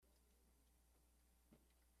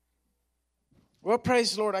Well,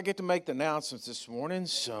 praise the Lord, I get to make the announcements this morning,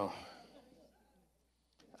 so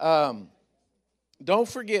don't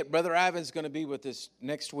forget, Brother Ivan's going to be with us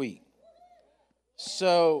next week.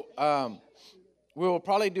 So we will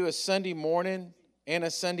probably do a Sunday morning and a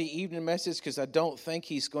Sunday evening message because I don't think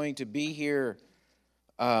he's going to be here.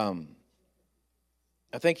 I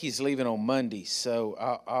think he's leaving on Monday, so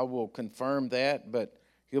I will confirm that, but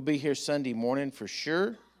he'll be here Sunday morning for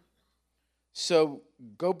sure. So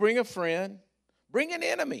go bring a friend. Bring an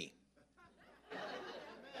enemy.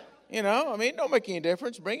 Don't make any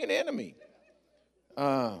difference. Bring an enemy.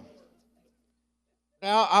 Now,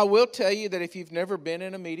 I will tell you that if you've never been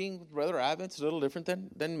in a meeting with Brother Ivan, it's a little different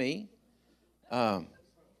than me.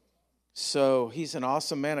 So he's an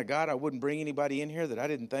awesome man of God. I wouldn't bring anybody in here that I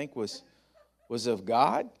didn't think was of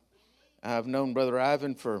God. I've known Brother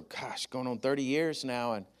Ivan for, going on 30 years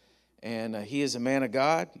now, and he is a man of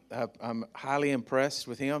God. I'm highly impressed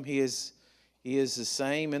with him. He is the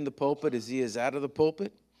same in the pulpit as he is out of the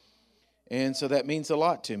pulpit. And so that means a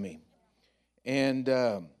lot to me. And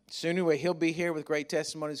so anyway, he'll be here with great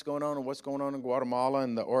testimonies going on and what's going on in Guatemala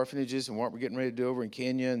and the orphanages and what we're getting ready to do over in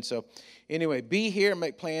Kenya. And so anyway, be here and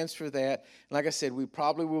make plans for that. And like I said, we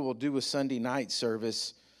probably will do a Sunday night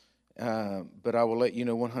service, but I will let you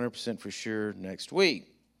know 100% for sure next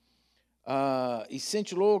week.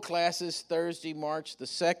 Essential oil classes, Thursday, March the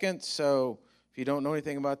 2nd. So if you don't know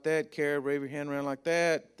anything about that, Kara, wave your hand around like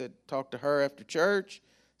that. Talk to her after church.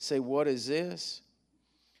 Say, what is this?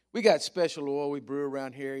 We got special oil we brew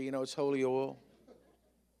around here. It's holy oil.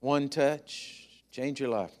 One touch, change your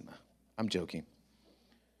life. No, I'm joking.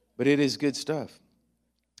 But it is good stuff.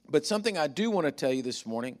 But something I do want to tell you this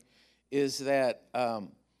morning is that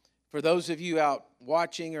for those of you out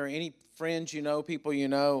watching or any friends people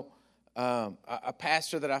a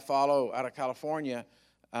pastor that I follow out of California,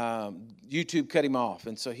 YouTube cut him off,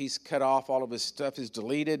 and so he's cut off. All of his stuff is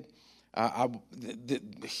deleted.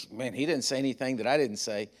 Man, he didn't say anything that I didn't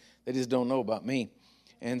say. They just don't know about me.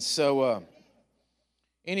 And so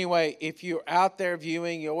anyway, if you're out there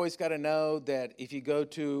viewing, you always got to know that if you go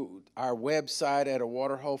to our website at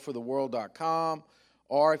awaterholefortheworld.com,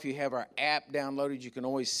 or if you have our app downloaded, you can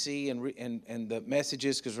always see and the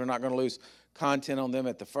messages, because we're not going to lose content on them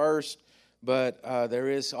at the first. But there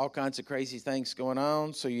is all kinds of crazy things going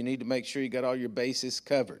on, so you need to make sure you got all your bases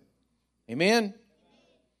covered. Amen?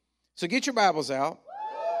 So get your Bibles out,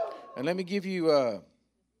 and let me give you a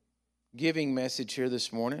giving message here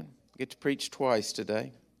this morning. I get to preach twice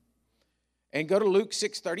today. And go to Luke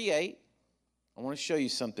 6:38. I want to show you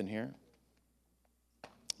something here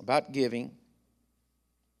about giving.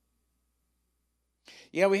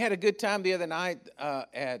 Yeah, we had a good time the other night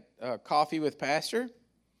at Coffee with Pastor.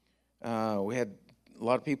 We had a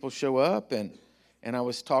lot of people show up, and I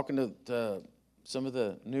was talking to some of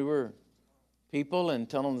the newer people and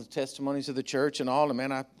telling them the testimonies of the church and all. And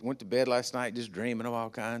man, I went to bed last night just dreaming of all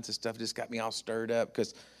kinds of stuff. It just got me all stirred up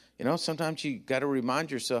because, sometimes you got to remind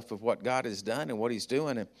yourself of what God has done and what he's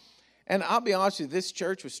doing. And I'll be honest with you, this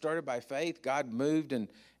church was started by faith. God moved and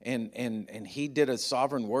he did a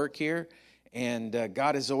sovereign work here. And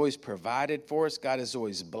God has always provided for us. God has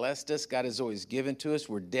always blessed us. God has always given to us.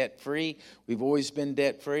 We're debt-free. We've always been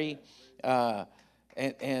debt-free. So,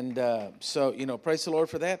 praise the Lord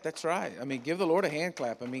for that. That's right. Give the Lord a hand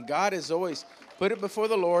clap. God has always put it before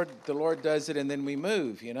the Lord. The Lord does it, and then we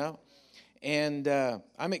move, And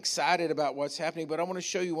I'm excited about what's happening, but I want to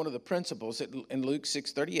show you one of the principles in Luke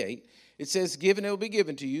 6:38. It says, "Given it will be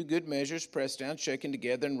given to you, good measures, pressed down, shaken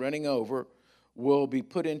together, and running over, will be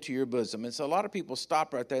put into your bosom." And so a lot of people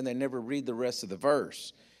stop right there and they never read the rest of the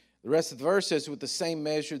verse. The rest of the verse says, with the same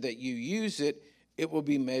measure that you use it, it will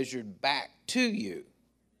be measured back to you.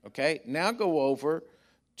 Okay, now go over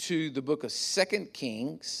to the book of 2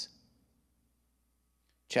 Kings,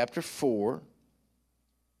 chapter 4.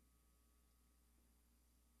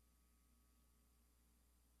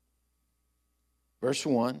 Verse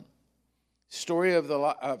 1, story of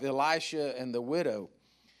Elisha and the widow.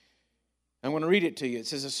 I'm going to read it to you. It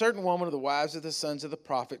says, "A certain woman of the wives of the sons of the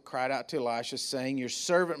prophet cried out to Elisha, saying, 'Your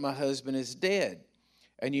servant, my husband, is dead,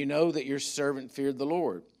 and you know that your servant feared the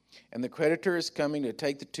Lord. And the creditor is coming to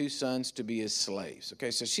take the 2 sons to be his slaves.'" Okay,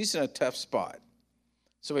 so she's in a tough spot.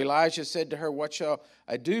 So Elijah said to her, "What shall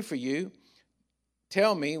I do for you?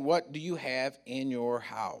 Tell me, what do you have in your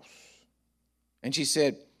house?" And she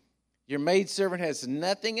said, "Your maidservant has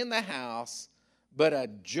nothing in the house but a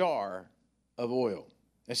jar of oil."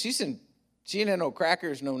 Now she didn't have no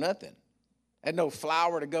crackers, no nothing. Had no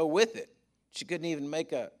flour to go with it. She couldn't even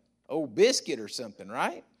make a old biscuit or something,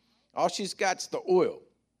 right? All she's got's the oil.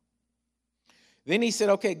 Then he said,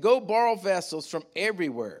 "Okay, go borrow vessels from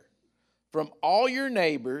everywhere, from all your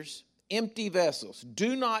neighbors empty vessels.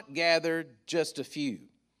 Do not gather just a few.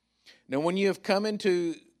 Now, when you have come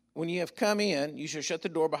in, you shall shut the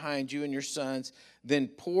door behind you and your sons, then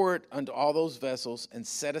pour it unto all those vessels and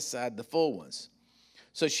set aside the full ones.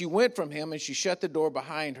 So she went from him, and she shut the door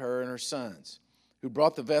behind her and her sons, who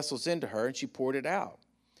brought the vessels into her, and she poured it out.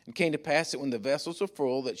 And came to pass that when the vessels were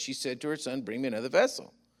full, that she said to her son, bring me another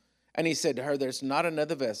vessel. And he said to her, there's not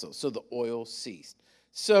another vessel. So the oil ceased.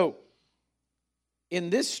 So in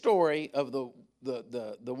this story of the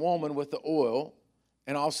woman with the oil,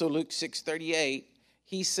 and also Luke 6:38,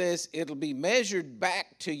 he says it'll be measured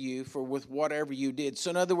back to you with whatever you did. So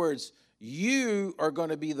in other words, you are going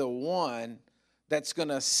to be the one that's going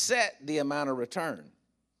to set the amount of return.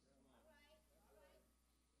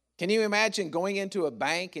 Can you imagine going into a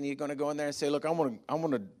bank and you're going to go in there and say, look, I want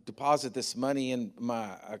to deposit this money in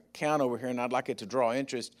my account over here, and I'd like it to draw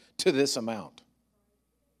interest to this amount.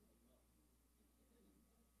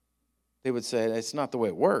 They would say, that's not the way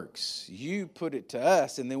it works. You put it to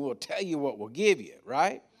us, and then we'll tell you what we'll give you,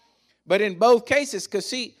 right? But in both cases, because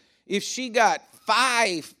see, if she got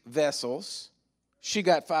 5 vessels, she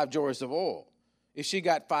got 5 jars of oil. If she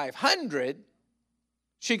got 500,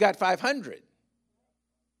 she got 500.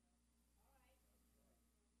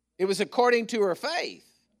 It was according to her faith.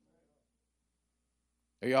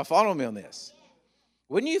 Are y'all following me on this?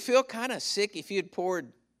 Wouldn't you feel kind of sick if you had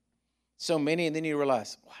poured so many and then you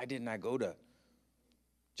realize, why didn't I go to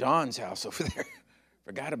John's house over there?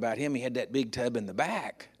 Forgot about him. He had that big tub in the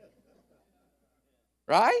back.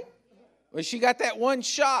 Right? Well, she got that one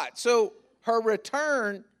shot. So her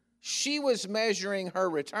return, she was measuring her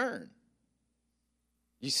return.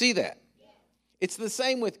 You see that? It's the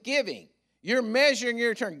same with giving. You're measuring your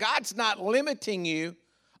return. God's not limiting you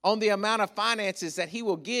on the amount of finances that he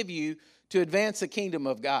will give you to advance the kingdom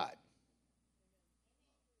of God.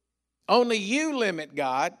 Only you limit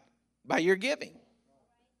God by your giving.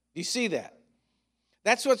 You see that?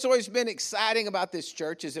 That's what's always been exciting about this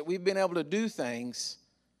church, is that we've been able to do things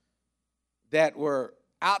that were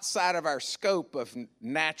outside of our scope of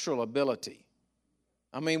natural ability.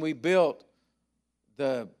 I mean, we built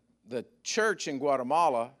the church in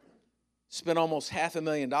Guatemala, spent almost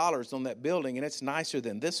 $500,000 on that building, and it's nicer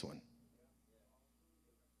than this one.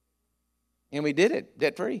 And we did it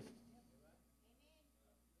debt-free.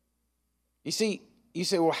 You see, you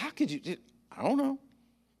say, well, how could you? I don't know.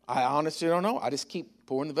 I honestly don't know. I just keep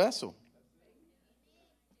pouring the vessel.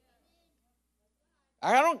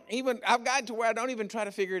 I've gotten to where I don't even try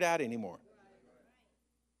to figure it out anymore.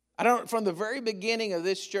 From the very beginning of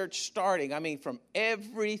this church starting, I mean, from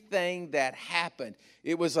everything that happened,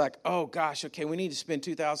 it was like, oh gosh, okay, we need to spend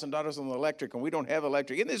 $2,000 on the electric, and we don't have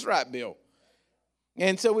electric. Isn't this right, Bill?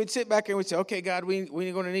 And so we'd sit back and we'd say, okay, God, we're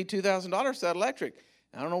going to need $2,000 for that electric.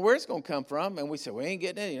 I don't know where it's going to come from. And we said, we ain't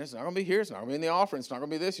getting it. It's not going to be here. It's not going to be in the offering. It's not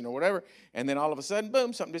going to be this, whatever. And then all of a sudden,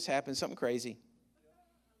 boom, something just happened, something crazy.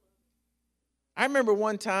 I remember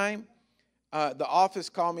one time the office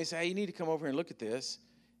called me and said, hey, you need to come over here and look at this.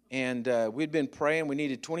 And we'd been praying. We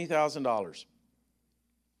needed $20,000.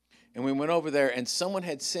 And we went over there, and someone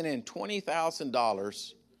had sent in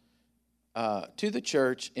 $20,000 to the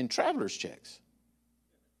church in traveler's checks.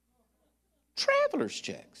 Traveler's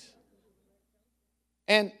checks.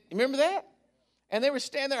 And remember that? And they were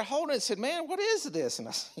standing there holding it and said, man, what is this? And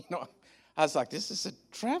I was like, this is a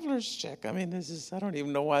traveler's check. I mean, I don't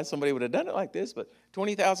even know why somebody would have done it like this, but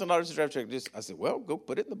 $20,000 a traveler's check. I said, well, go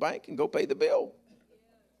put it in the bank and go pay the bill.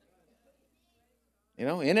 In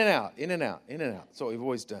and out, in and out, in and out. That's what we've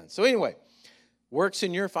always done. So anyway, works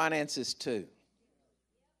in your finances too.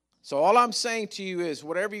 So all I'm saying to you is,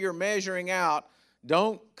 whatever you're measuring out,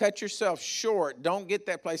 don't cut yourself short. Don't get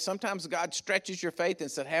that place. Sometimes God stretches your faith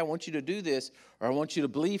and said, hey, I want you to do this, or I want you to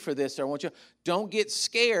believe for this, or I want you. Don't get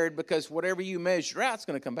scared, because whatever you measure out is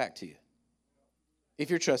going to come back to you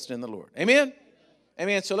if you're trusting in the Lord. Amen?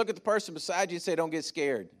 Amen. So look at the person beside you and say, don't get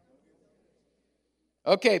scared.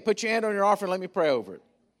 Okay, put your hand on your offering. Let me pray over it.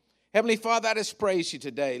 Heavenly Father, I just praise you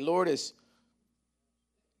today. Lord, as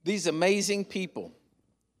these amazing people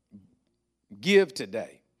give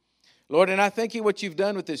today, Lord, and I thank you what you've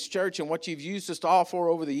done with this church and what you've used us all for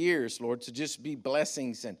over the years, Lord, to just be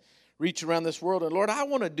blessings and reach around this world. And Lord, I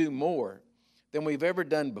want to do more than we've ever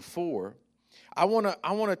done before. I want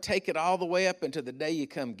to take it all the way up into the day you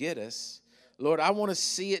come get us. Lord, I want to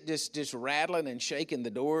see it just rattling and shaking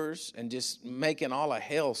the doors and just making all of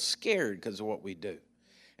hell scared because of what we do.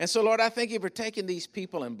 And so, Lord, I thank you for taking these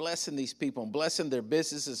people and blessing these people and blessing their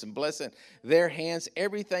businesses and blessing their hands.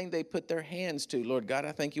 Everything they put their hands to, Lord God,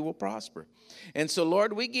 I think you will prosper. And so,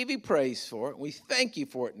 Lord, we give you praise for it. We thank you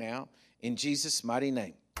for it now in Jesus' mighty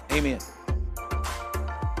name. Amen.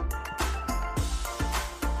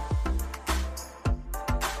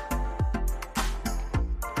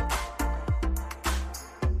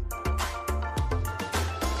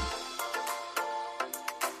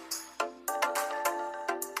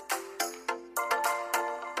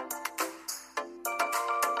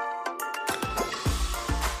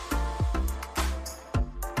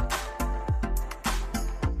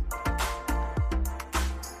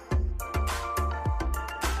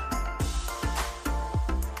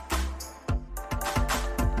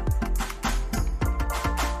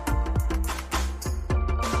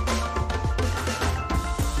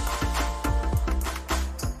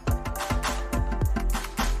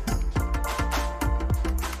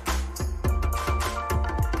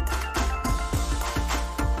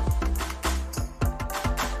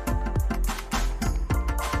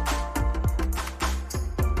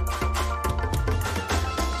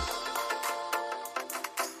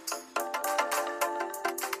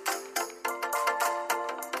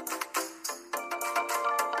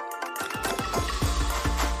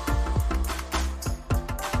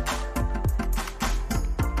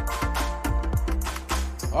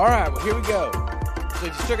 All right, well, here we go. So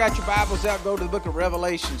if you still got your Bibles out, go to the book of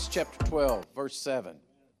Revelations, chapter 12, verse 7.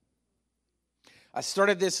 I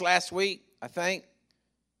started this last week, I think.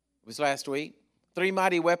 It was last week. 3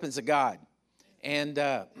 mighty weapons of God. And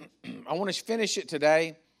I want to finish it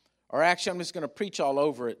today. Or actually, I'm just going to preach all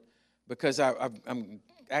over it because I'm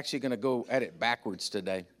actually going to go at it backwards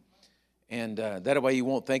today. And that way you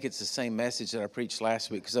won't think it's the same message that I preached last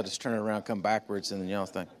week because I'll just turn it around, come backwards, and then y'all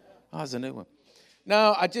think, oh, it's a new one.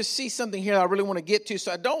 No, I just see something here I really want to get to,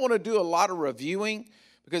 so I don't want to do a lot of reviewing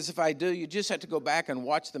because if I do, you just have to go back and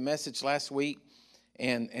watch the message last week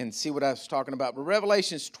and see what I was talking about. But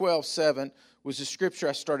Revelations 12:7 was the scripture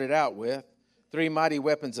I started out with, 3 mighty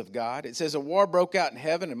weapons of God. It says, a war broke out in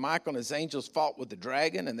heaven, and Michael and his angels fought with the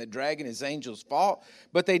dragon, and the dragon and his angels fought,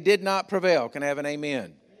 but they did not prevail. Can I have an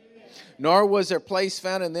amen? Nor was there place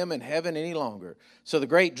found in them in heaven any longer. So the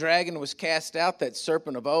great dragon was cast out, that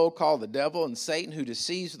serpent of old called the devil and Satan, who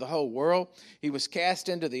deceives the whole world. He was cast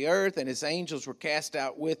into the earth, and his angels were cast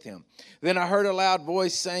out with him. Then I heard a loud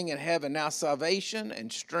voice saying in heaven, now salvation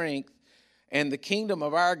and strength and the kingdom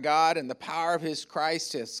of our God and the power of his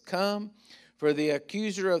Christ has come. For the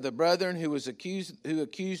accuser of the brethren who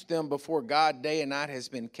accused them before God day and night has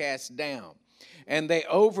been cast down. And they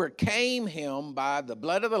overcame him by the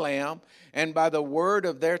blood of the Lamb and by the word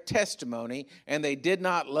of their testimony, and they did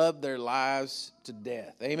not love their lives to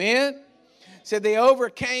death. Amen? Said they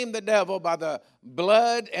overcame the devil by the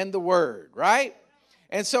blood and the word, right?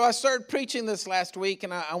 And so I started preaching this last week,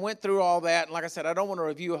 and I went through all that. And like I said, I don't want to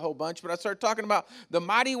review a whole bunch, but I started talking about the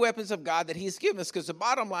mighty weapons of God that he's given us, because the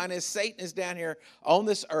bottom line is Satan is down here on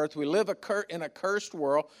this earth. We live in a cursed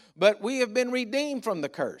world, but we have been redeemed from the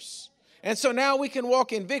curse. And so now we can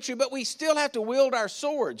walk in victory, but we still have to wield our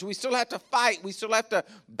swords. We still have to fight. We still have to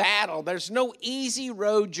battle. There's no easy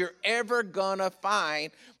road you're ever going to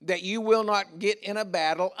find that you will not get in a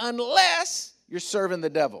battle unless you're serving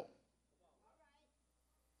the devil.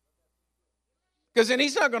 Because then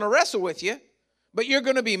he's not going to wrestle with you, but you're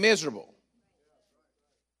going to be miserable.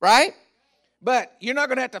 Right? But you're not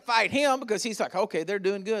going to have to fight him because he's like, okay, they're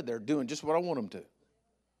doing good. They're doing just what I want them to.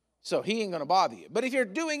 So he ain't going to bother you. But if you're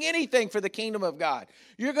doing anything for the kingdom of God,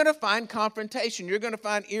 you're going to find confrontation. You're going to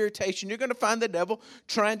find irritation. You're going to find the devil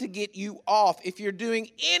trying to get you off. If you're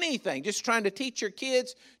doing anything, just trying to teach your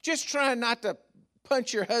kids, just trying not to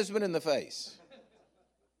punch your husband in the face.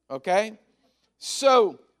 Okay?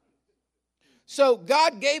 So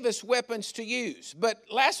God gave us weapons to use. But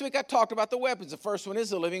last week I talked about the weapons. The first one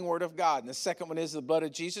is the living word of God. And the second one is the blood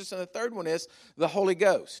of Jesus. And the third one is the Holy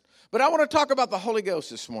Ghost. But I want to talk about the Holy Ghost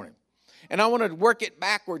this morning. And I want to work it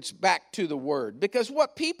backwards back to the word. Because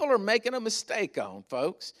what people are making a mistake on,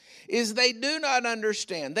 folks, is they do not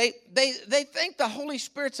understand. They think the Holy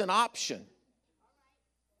Spirit's an option.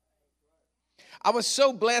 I was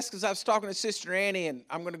so blessed because I was talking to Sister Annie, and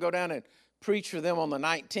I'm going to go down and preach for them on the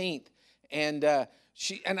 19th. And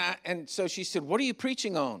so she said, what are you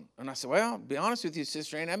preaching on? And I said, well, to be honest with you,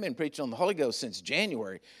 Sister Annie, I've been preaching on the Holy Ghost since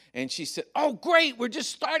January. And she said, oh, great, we're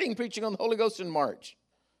just starting preaching on the Holy Ghost in March.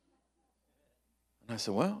 And I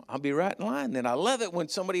said, well, I'll be right in line then. I love it when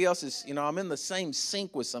somebody else is, I'm in the same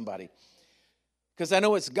sync with somebody. Because I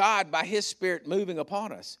know it's God by his Spirit moving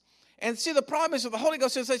upon us. And see, the problem is with the Holy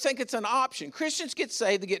Ghost is they think it's an option. Christians get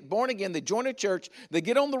saved, they get born again, they join a church, they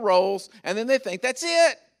get on the rolls, and then they think that's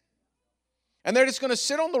it. And they're just going to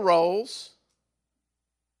sit on the rolls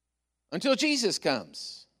until Jesus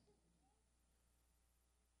comes.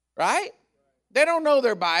 Right? They don't know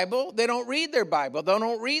their Bible. They don't read their Bible. They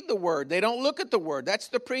don't read the Word. They don't look at the Word. That's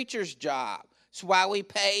the preacher's job. That's why we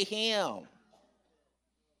pay him.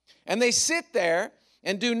 And they sit there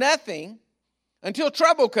and do nothing until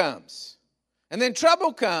trouble comes. And then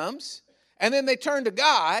trouble comes, and then they turn to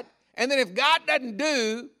God. And then if God doesn't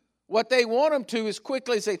do what they want him to as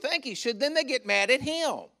quickly as they think he should, then they get mad at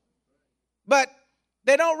him. But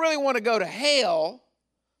they don't really want to go to hell.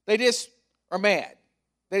 They just are mad.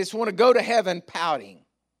 They just want to go to heaven pouting.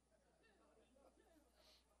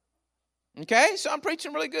 Okay? So I'm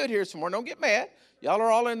preaching really good here somewhere. Don't get mad. Y'all are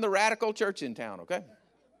all in the radical church in town, okay?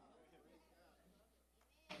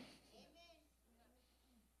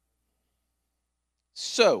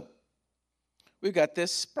 So, we've got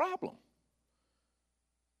this problem.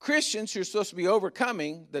 Christians who are supposed to be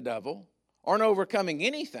overcoming the devil aren't overcoming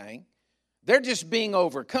anything. They're just being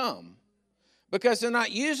overcome because they're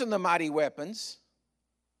not using the mighty weapons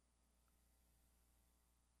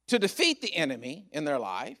to defeat the enemy in their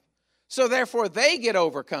life. So therefore they get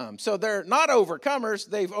overcome. So they're not overcomers,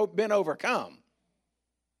 they've been overcome.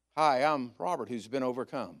 Hi, I'm Robert who's been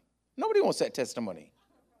overcome. Nobody wants that testimony.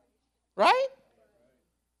 Right?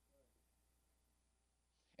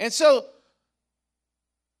 And so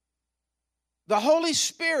the Holy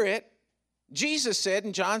Spirit, Jesus said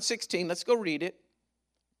in John 16, let's go read it.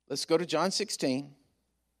 Let's go to John 16.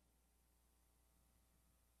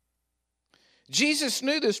 Jesus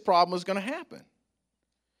knew this problem was going to happen.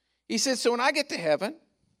 He said, so when I get to heaven,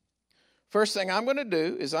 first thing I'm going to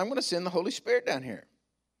do is I'm going to send the Holy Spirit down here.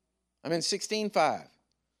 I'm in 16:5.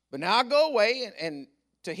 But now I go away and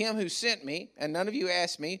to him who sent me, and none of you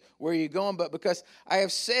asked me, where are you going? But because I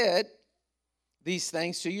have said these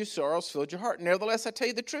things to you, sorrows filled your heart. Nevertheless, I tell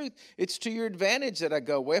you the truth. It's to your advantage that I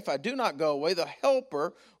go away. If I do not go away, the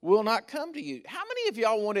helper will not come to you. How many of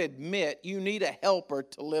y'all want to admit you need a helper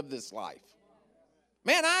to live this life?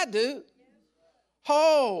 Man, I do.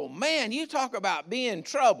 Oh, man, you talk about being in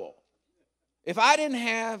trouble. If I didn't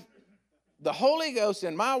have the Holy Ghost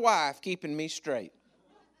and my wife keeping me straight.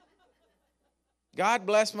 God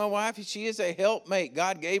bless my wife. She is a helpmate.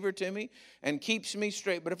 God gave her to me and keeps me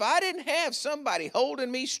straight. But if I didn't have somebody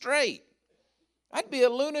holding me straight, I'd be a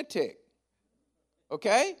lunatic.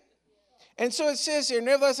 Okay? And so it says here,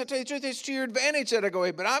 nevertheless, I tell you the truth, it's to your advantage that I go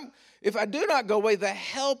away. But if I do not go away, the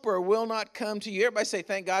helper will not come to you. Everybody say,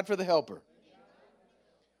 thank God for the helper.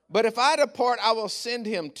 But if I depart, I will send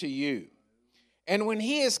him to you. And when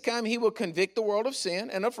he has come, he will convict the world of sin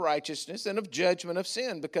and of righteousness and of judgment of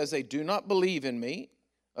sin, because they do not believe in me.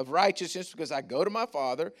 Of righteousness, because I go to my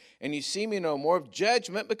Father, and you see me no more. Of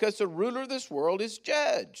judgment, because the ruler of this world is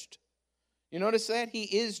judged. You notice that? He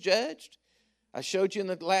is judged. I showed you in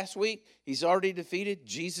the last week, he's already defeated.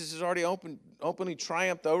 Jesus has already openly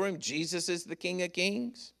triumphed over him. Jesus is the King of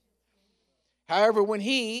Kings. However, when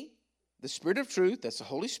he, the Spirit of truth, that's the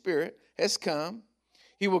Holy Spirit, has come,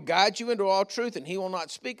 he will guide you into all truth, and he will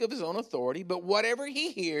not speak of his own authority, but whatever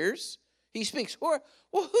he hears, he speaks. Well,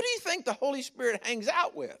 who do you think the Holy Spirit hangs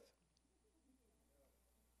out with?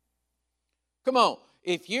 Come on.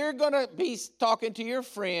 If you're going to be talking to your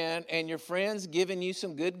friend and your friend's giving you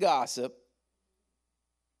some good gossip,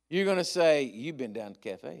 you're going to say, you've been down to the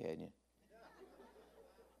cafe, hadn't you?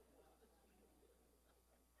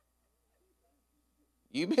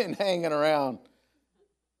 You've been hanging around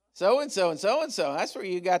so-and-so and so-and-so. That's where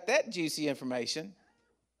you got that juicy information.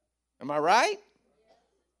 Am I right?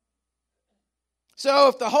 So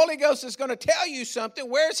if the Holy Ghost is going to tell you something,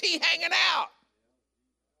 where's he hanging out?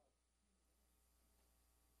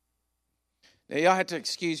 Now, y'all have to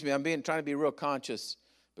excuse me. I'm trying to be real conscious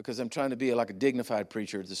because I'm trying to be like a dignified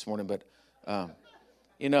preacher this morning. But,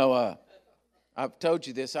 I've told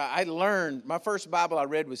you this. I learned, my first Bible I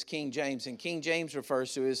read was King James, and King James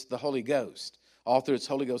refers to as the Holy Ghost. All through it's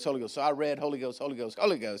Holy Ghost, Holy Ghost. So I read Holy Ghost, Holy Ghost,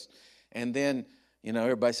 Holy Ghost. And then,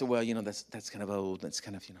 everybody said, well, that's kind of old. That's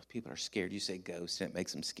kind of, people are scared. You say ghost, and it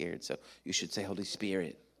makes them scared. So you should say Holy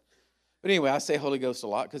Spirit. But anyway, I say Holy Ghost a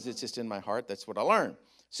lot because it's just in my heart. That's what I learned.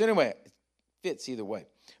 So anyway, it fits either way.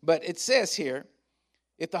 But it says here,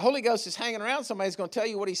 if the Holy Ghost is hanging around, somebody's going to tell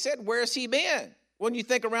you what he said. Where's he been? Wouldn't you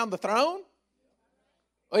think around the throne?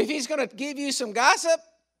 Or if he's going to give you some gossip,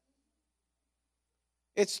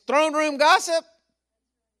 it's throne room gossip.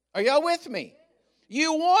 Are y'all with me?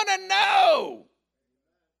 You want to know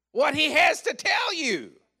what he has to tell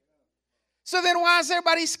you. So then why is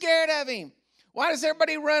everybody scared of him? Why does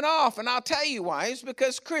everybody run off? And I'll tell you why. It's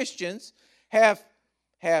because Christians have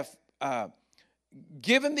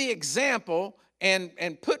given the example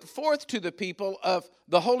and put forth to the people of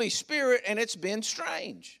the Holy Spirit, and it's been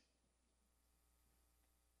strange.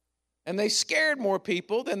 And they scared more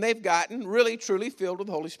people than they've gotten really, truly filled with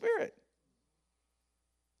the Holy Spirit.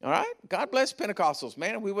 All right? God bless Pentecostals.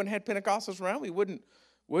 Man, if we wouldn't have Pentecostals around, we wouldn't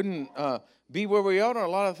be where we are on a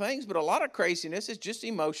lot of things. But a lot of craziness is just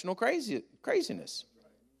emotional craziness.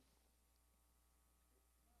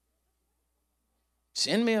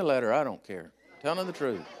 Send me a letter. I don't care. Tell them the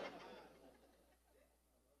truth.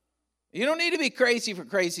 You don't need to be crazy for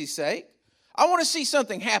crazy's sake. I want to see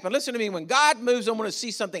something happen. Listen to me. When God moves, I want to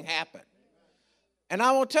see something happen. And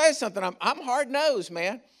I want to tell you something. I'm hard-nosed,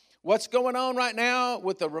 man. What's going on right now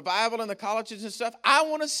with the revival in the colleges and stuff, I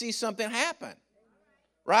want to see something happen.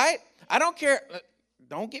 Right? I don't care.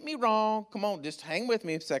 Don't get me wrong. Come on, just hang with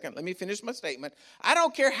me a second. Let me finish my statement. I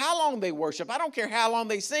don't care how long they worship. I don't care how long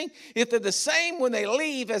they sing. If they're the same when they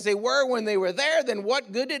leave as they were when they were there, then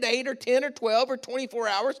what good did 8 or 10 or 12 or 24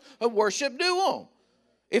 hours of worship do them?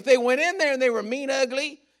 If they went in there and they were mean,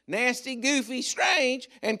 ugly, nasty, goofy, strange,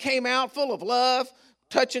 and came out full of love,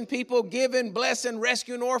 touching people, giving, blessing,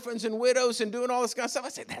 rescuing orphans and widows and doing all this kind of stuff, I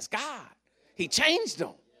say, that's God. He changed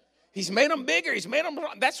them. He's made them bigger. He's made them.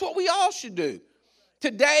 That's what we all should do.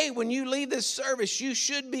 Today, when you leave this service, you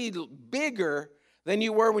should be bigger than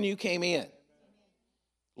you were when you came in.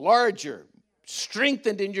 Larger,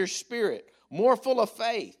 strengthened in your spirit, more full of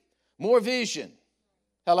faith, more vision.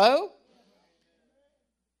 Hello?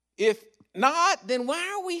 If not, then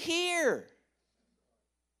why are we here?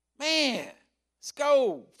 Man, let's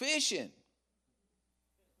go fishing.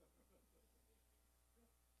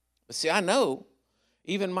 But see, I know,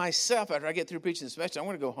 even myself, after I get through preaching this message, I'm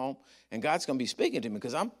going to go home and God's going to be speaking to me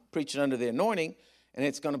because I'm preaching under the anointing and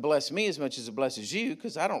it's going to bless me as much as it blesses you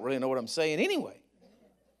because I don't really know what I'm saying anyway.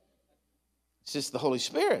 It's just the Holy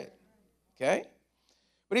Spirit, okay?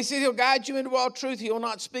 But he said he'll guide you into all truth. He will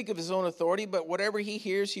not speak of his own authority, but whatever he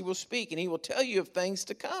hears, he will speak, and he will tell you of things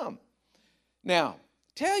to come. Now,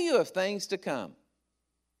 tell you of things to come.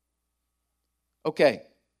 Okay,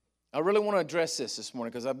 I really want to address this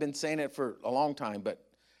morning because I've been saying it for a long time, but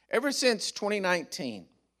ever since 2019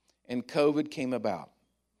 and COVID came about,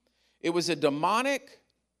 it was a demonic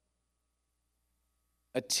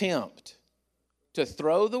attempt to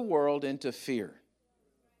throw the world into fear.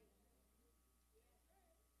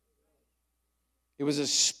 It was a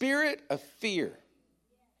spirit of fear.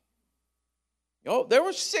 There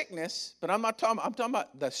was sickness, but I'm talking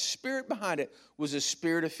about the spirit behind it was a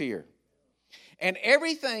spirit of fear. And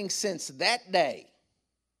everything since that day,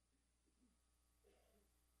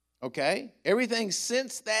 okay, everything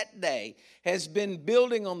since that day has been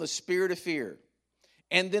building on the spirit of fear.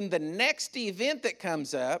 And then the next event that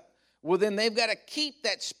comes up, well, then they've got to keep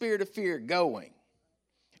that spirit of fear going.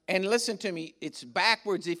 And listen to me, it's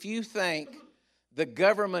backwards if you think the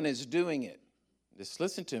government is doing it. Just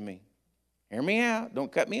listen to me. Hear me out.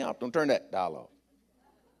 Don't cut me off. Don't turn that dial off.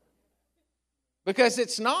 Because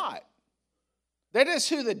it's not. That is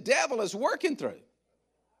who the devil is working through.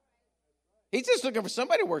 He's just looking for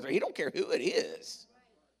somebody to work through. He don't care who it is.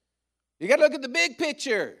 You got to look at the big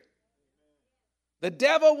picture. The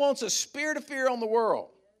devil wants a spirit of fear on the world.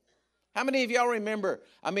 How many of y'all remember?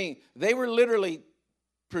 They were literally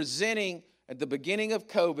presenting at the beginning of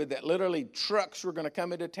COVID that literally trucks were going to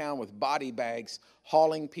come into town with body bags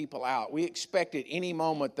hauling people out. We expected any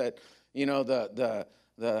moment that,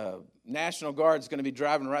 the National Guard's going to be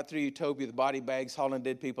driving right through Utopia with body bags hauling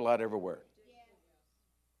dead people out everywhere.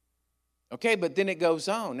 Okay, but then it goes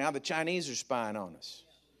on. Now the Chinese are spying on us.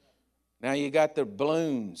 Now you got the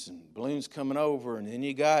balloons coming over, and then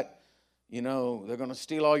you got, they're going to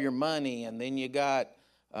steal all your money, and then you got,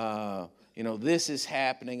 this is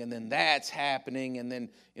happening, and then that's happening, and then,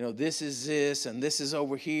 this is this, and this is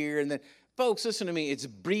over here. And then, folks, listen to me. It's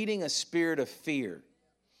breeding a spirit of fear.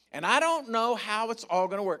 And I don't know how it's all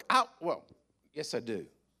going to work. Yes, I do.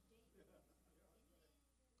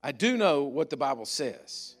 I do know what the Bible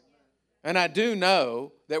says. And I do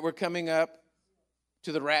know that we're coming up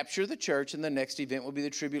to the rapture of the church, and the next event will be the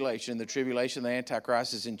tribulation. The tribulation, the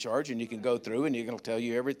Antichrist is in charge, and you can go through, and you're going to tell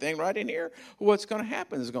you everything right in here. What's going to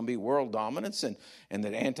happen? There's going to be world dominance, and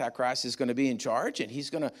the Antichrist is going to be in charge, and he's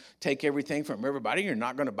going to take everything from everybody. You're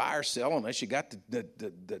not going to buy or sell unless you got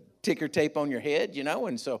the ticker tape on your head,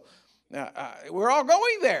 and so we're all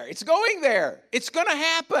going there. It's going there. It's going to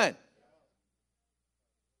happen.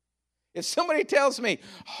 If somebody tells me,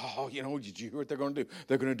 did you hear what they're going to do?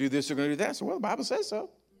 They're going to do this, they're going to do that. So, well, the Bible says so.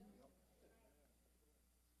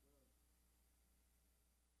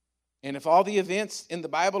 And if all the events in the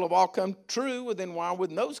Bible have all come true, well, then why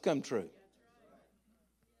wouldn't those come true?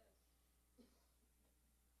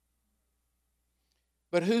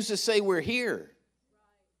 But who's to say we're here?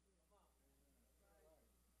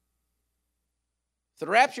 If the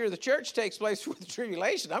rapture of the church takes place with the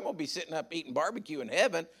tribulation, I'm going to be sitting up eating barbecue in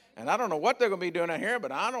heaven. And I don't know what they're going to be doing out here,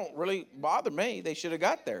 but I don't really bother me. They should have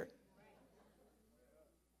got there.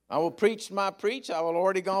 I will preach my preach. I will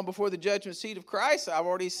already gone before the judgment seat of Christ. I've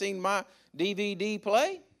already seen my DVD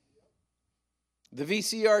play. The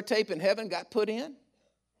VCR tape in heaven got put in.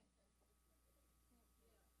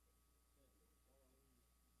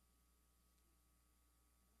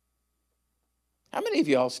 How many of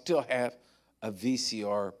y'all still have a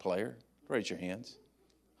VCR player? Raise your hands.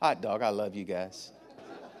 Hot dog, I love you guys.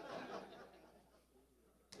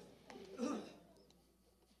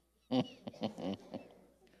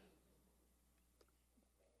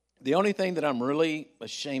 The only thing that I'm really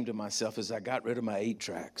ashamed of myself is I got rid of my 8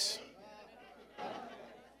 tracks. If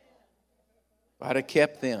I'd have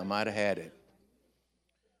kept them, I'd have had it.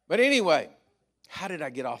 But anyway, how did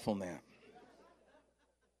I get off on that?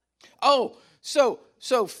 Oh, so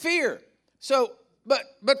fear. So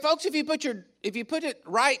But folks, if you put it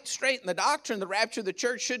right straight in the doctrine, the rapture of the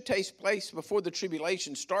church should take place before the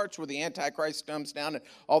tribulation starts, where the Antichrist comes down and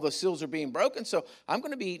all the seals are being broken. So I'm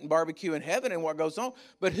going to be eating barbecue in heaven and what goes on.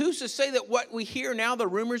 But who's to say that what we hear now, the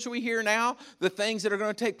rumors we hear now, the things that are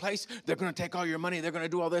going to take place, they're going to take all your money, they're going to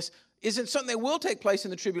do all this, isn't something that will take place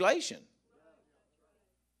in the tribulation?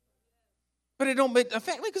 But it don't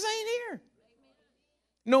affect me because I ain't here.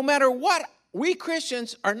 No matter what, we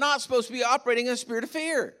Christians are not supposed to be operating in a spirit of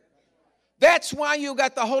fear. That's why you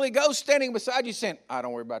got the Holy Ghost standing beside you saying,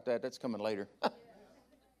 don't worry about that. That's coming later.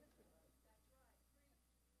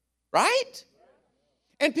 Right?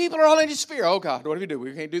 And people are all in this fear. Oh, God, what do we do?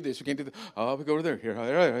 We can't do this. We can't do that. Oh, we go over there. Here.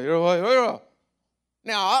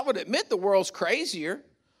 Now, I would admit the world's crazier.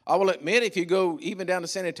 I will admit if you go even down to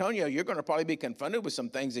San Antonio, you're going to probably be confronted with some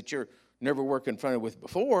things that you're never were confronted with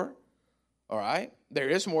before. All right? There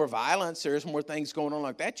is more violence. There is more things going on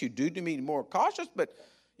like that. You do to be more cautious. But,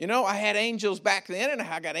 I had angels back then and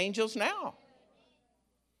I got angels now.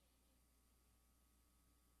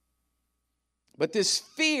 But this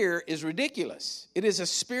fear is ridiculous. It is a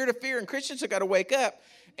spirit of fear. And Christians have got to wake up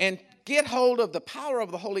and get hold of the power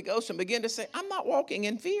of the Holy Ghost and begin to say, I'm not walking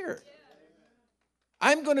in fear.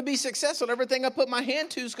 I'm going to be successful. Everything I put my hand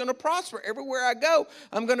to is going to prosper. Everywhere I go,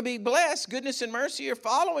 I'm going to be blessed. Goodness and mercy are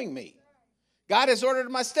following me. God has ordered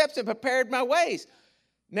my steps and prepared my ways.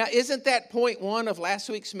 Now, isn't that point 1 of last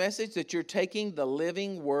week's message, that you're taking the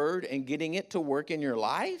living word and getting it to work in your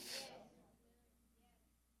life?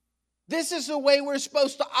 This is the way we're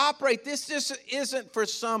supposed to operate. This just isn't for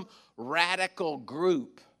some radical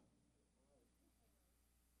group.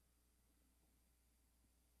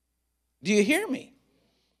 Do you hear me?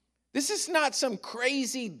 This is not some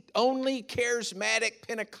crazy, only charismatic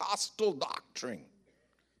Pentecostal doctrine.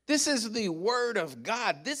 This is the Word of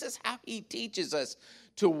God. This is how He teaches us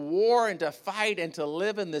to war and to fight and to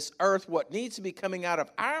live in this earth. What needs to be coming out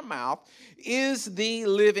of our mouth is the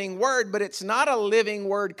living Word, but it's not a living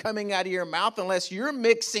Word coming out of your mouth unless you're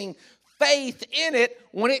mixing faith in it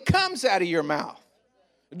when it comes out of your mouth.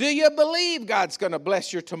 Do you believe God's going to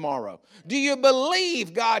bless your tomorrow? Do you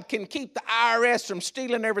believe God can keep the IRS from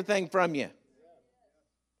stealing everything from you?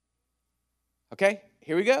 Okay,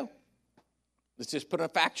 here we go. Let's just put a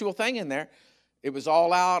factual thing in there. It was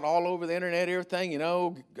all out, all over the internet, everything.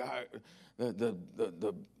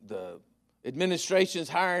 The administration's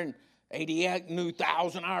hiring 88 new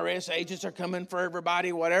 1,000 IRS agents are coming for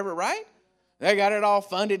everybody, whatever, right? They got it all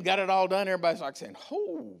funded, got it all done. Everybody's like saying,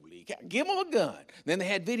 holy cow, give them a gun. Then they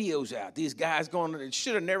had videos out. These guys that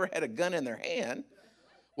should have never had a gun in their hand,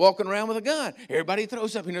 walking around with a gun. Everybody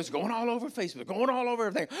throws up, it's going all over Facebook, going all over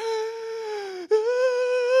everything.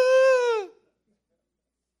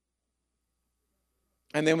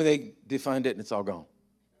 And then when they defund it, and it's all gone.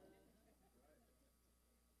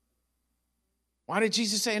 Why did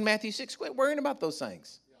Jesus say in Matthew 6, quit worrying about those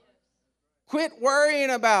things? Quit worrying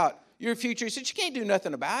about your future. He said, you can't do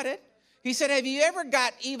nothing about it. He said, have you ever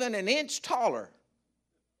got even an inch taller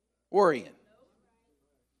worrying?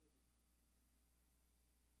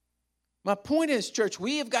 My point is, church,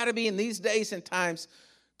 we have got to be in these days and times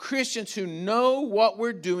Christians who know what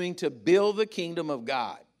we're doing to build the kingdom of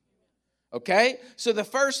God. Okay? So the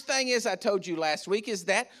first thing is, I told you last week, is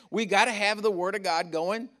that we got to have the Word of God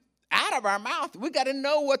going out of our mouth. We got to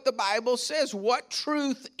know what the Bible says, what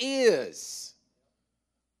truth is,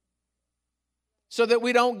 so that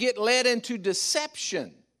we don't get led into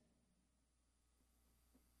deception.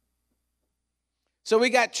 So we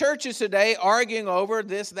got churches today arguing over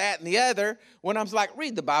this, that, and the other, when I'm like,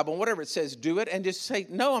 read the Bible, and whatever it says, do it, and just say,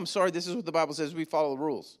 no, I'm sorry, this is what the Bible says, we follow the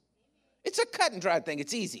rules. It's a cut and dry thing.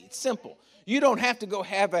 It's easy. It's simple. You don't have to go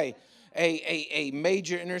have a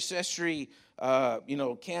major intercessory,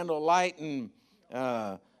 candle light and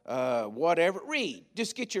whatever. Read.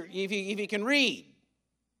 Just get if you can read,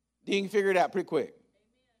 you can figure it out pretty quick.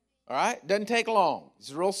 All right? Doesn't take long.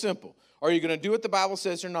 It's real simple. Are you going to do what the Bible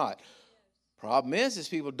says or not? Problem is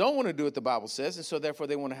people don't want to do what the Bible says, and so therefore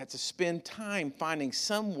they want to have to spend time finding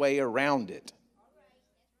some way around it.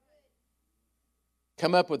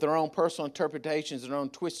 Come up with their own personal interpretations, their own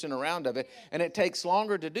twisting around of it. And it takes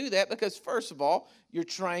longer to do that because, first of all, you're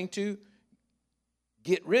trying to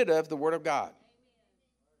get rid of the Word of God.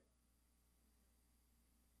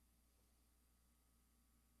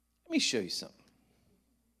 Let me show you something.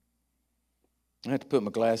 I have to put my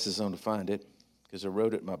glasses on to find it because I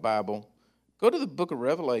wrote it in my Bible. Go to the book of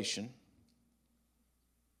Revelation,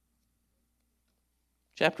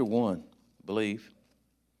 chapter 1, I believe.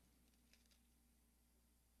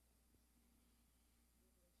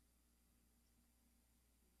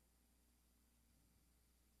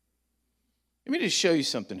 Let me just show you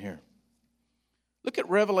something here. Look at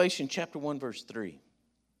Revelation chapter 1, verse 3.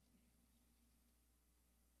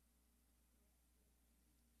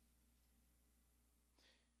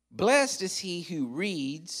 Blessed is he who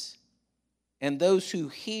reads and those who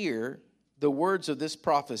hear the words of this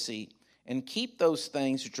prophecy and keep those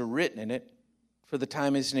things which are written in it, for the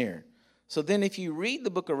time is near. So then if you read the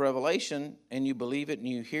book of Revelation and you believe it and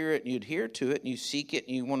you hear it and you adhere to it and you seek it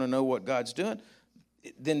and you want to know what God's doing,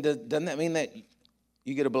 then doesn't that mean that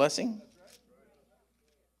you get a blessing?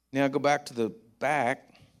 Now go back to the back.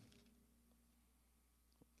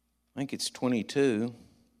 I think it's 22.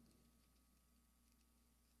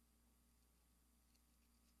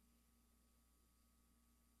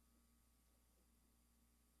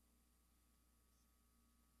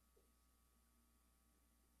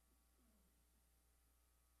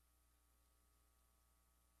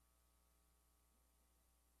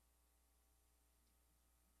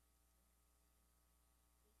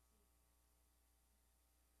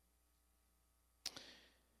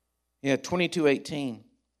 Yeah, 22:18.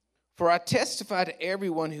 For I testify to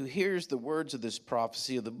everyone who hears the words of this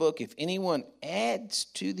prophecy of the book, if anyone adds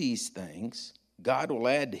to these things, God will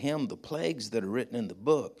add to him the plagues that are written in the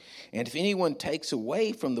book. And if anyone takes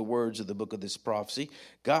away from the words of the book of this prophecy,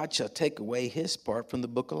 God shall take away his part from the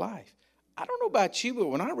book of life. I don't know about you, but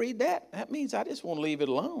when I read that, that means I just want to leave it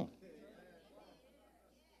alone.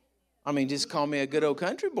 I mean, just call me a good old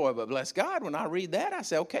country boy, but bless God, when I read that, I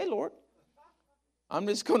say, okay, Lord, I'm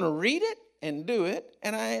just going to read it and do it.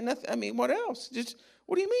 And what else? Just,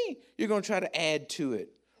 what do you mean? You're going to try to add to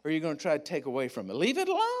it, or you're going to try to take away from it. Leave it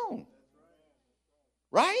alone.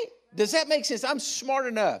 Right? Does that make sense? I'm smart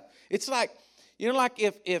enough. It's like, like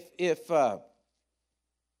if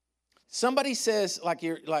somebody says,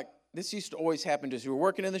 this used to always happen to us. You're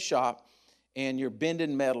working in the shop and you're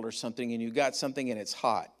bending metal or something, and you got something and it's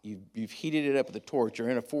hot. You've heated it up with a torch or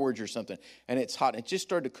in a forge or something, and it's hot. And it just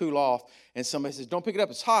started to cool off, and somebody says, don't pick it up,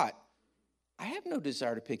 it's hot. I have no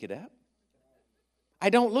desire to pick it up. I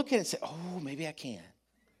don't look at it and say, oh, maybe I can.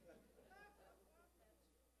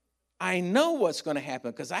 I know what's going to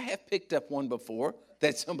happen because I have picked up one before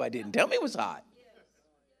that somebody didn't tell me was hot.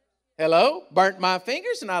 Hello? Burnt my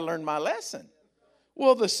fingers and I learned my lesson.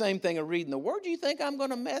 Well, the same thing of reading the Word. Do you think I'm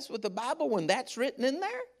going to mess with the Bible when that's written in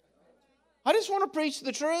there? I just want to preach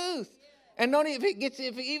the truth. And if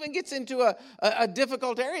it even gets into a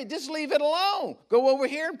difficult area, just leave it alone. Go over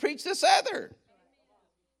here and preach this other.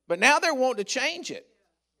 But now they're wanting to change it.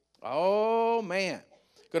 Oh, man.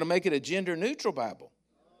 Going to make it a gender-neutral Bible.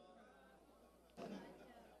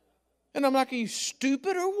 And I'm like, are you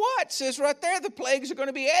stupid or what? It says right there, the plagues are going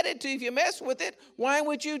to be added to you if you mess with it. Why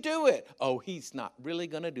would you do it? Oh, he's not really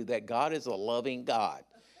going to do that. God is a loving God.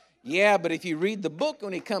 Yeah, but if you read the book,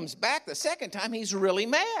 when he comes back the second time, he's really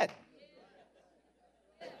mad.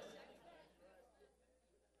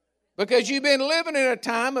 Because you've been living in a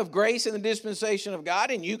time of grace and the dispensation of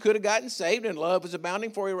God, and you could have gotten saved, and love was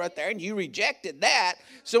abounding for you right there, and you rejected that.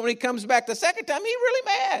 So when he comes back the second time, he's really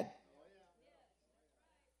mad.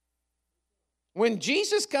 When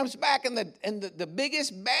Jesus comes back and the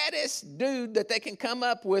biggest, baddest dude that they can come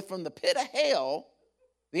up with from the pit of hell,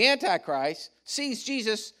 the Antichrist, sees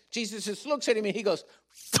Jesus, Jesus just looks at him and he goes,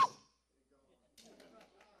 phew.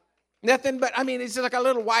 Nothing but, it's like a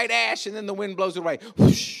little white ash and then the wind blows it away.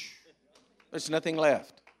 Whoosh. There's nothing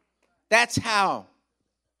left. That's how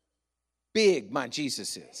big my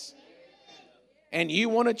Jesus is. And you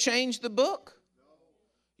want to change the book?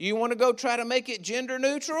 You want to go try to make it gender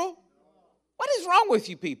neutral? What is wrong with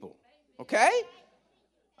you people? Okay?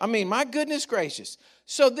 My goodness gracious.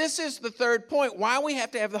 So this is the third point. Why we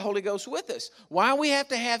have to have the Holy Ghost with us. Why we have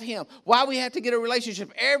to have him. Why we have to get a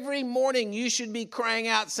relationship. Every morning you should be crying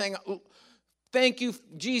out saying, thank you,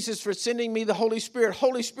 Jesus, for sending me the Holy Spirit.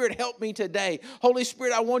 Holy Spirit, help me today. Holy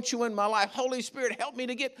Spirit, I want you in my life. Holy Spirit, help me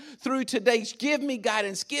to get through today. Give me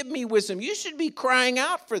guidance. Give me wisdom. You should be crying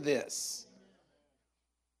out for this.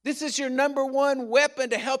 This is your number one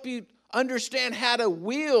weapon to help you understand how to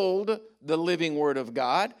wield the living Word of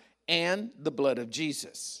God and the blood of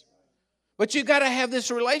Jesus. But you got to have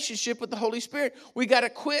this relationship with the Holy Spirit. We got to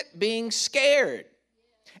quit being scared.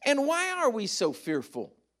 And why are we so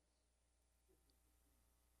fearful?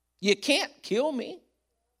 You can't kill me.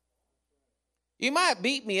 You might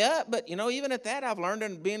beat me up, but even at that, I've learned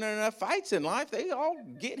in being in enough fights in life, they all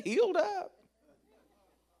get healed up.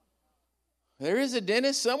 There is a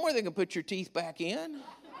dentist somewhere that can put your teeth back in.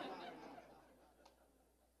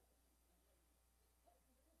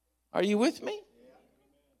 Are you with me?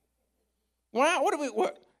 Wow,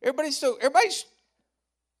 everybody's so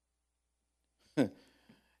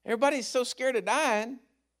scared of dying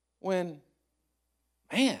when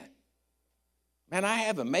Man, I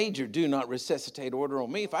have a major do not resuscitate order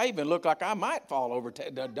on me. If I even look like I might fall over,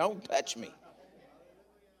 don't touch me.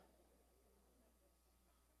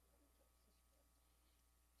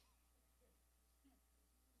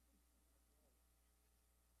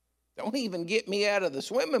 Don't even get me out of the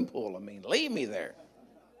swimming pool. Leave me there.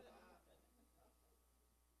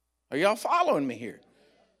 Are y'all following me here?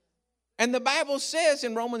 And the Bible says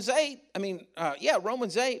in Romans 8,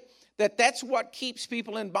 Romans 8, that's what keeps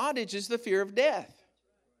people in bondage is the fear of death.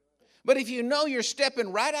 But if you know you're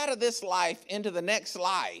stepping right out of this life into the next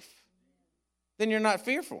life, then you're not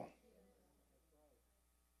fearful.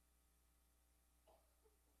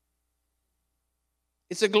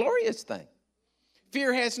 It's a glorious thing.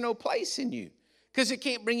 Fear has no place in you because it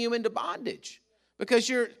can't bring you into bondage because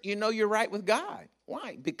you're right with God.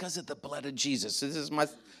 Why? Because of the blood of Jesus. This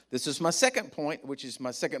is my second point, which is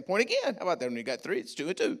my second point again. How about that? When you got 3, it's 2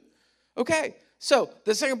 and 2. Okay, so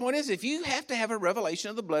the second point is if you have to have a revelation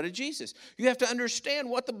of the blood of Jesus, you have to understand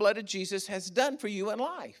what the blood of Jesus has done for you in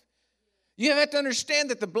life. You have to understand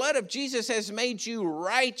that the blood of Jesus has made you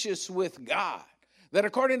righteous with God. That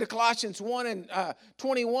according to Colossians 1 and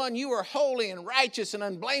 21, you are holy and righteous and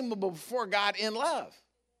unblameable before God in love.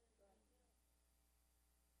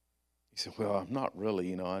 He said, well, I'm not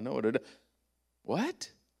really, I know what it is.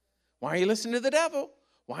 What? Why are you listening to the devil?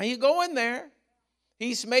 Why are you going there?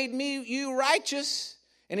 He's made you righteous.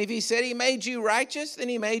 And if he said he made you righteous, then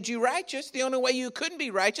he made you righteous. The only way you couldn't be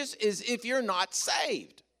righteous is if you're not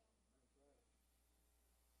saved.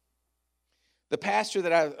 The pastor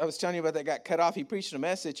that I was telling you about that got cut off, he preached a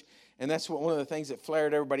message, and that's one of the things that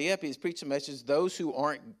flared everybody up. He's preached a message, those who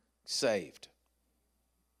aren't saved.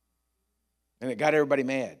 And it got everybody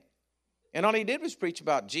mad. And all he did was preach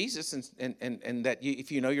about Jesus and that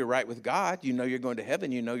if you know you're right with God, you know you're going to heaven,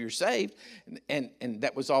 you know you're saved. And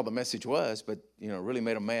that was all the message was, but, it really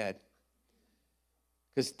made them mad.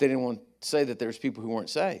 Because they didn't want to say that there's people who weren't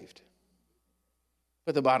saved.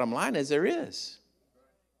 But the bottom line is there is.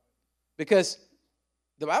 Because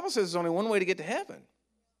the Bible says there's only one way to get to heaven.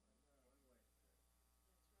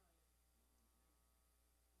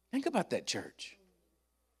 Think about that, church.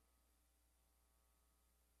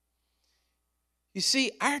 You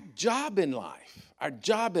see, our job in life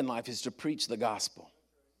is to preach the gospel.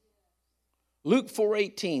 Luke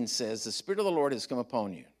 4:18 says, the Spirit of the Lord has come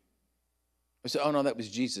upon you. I said, oh no, that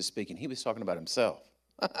was Jesus speaking. He was talking about himself.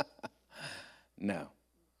 No.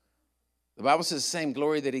 The Bible says the same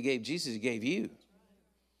glory that he gave Jesus, he gave you.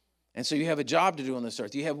 And so you have a job to do on this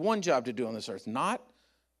earth. You have one job to do on this earth, not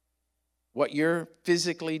what you're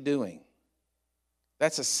physically doing.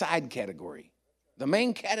 That's a side category. The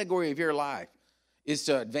main category of your life is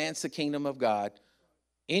to advance the kingdom of God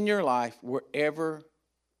in your life wherever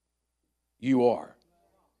you are.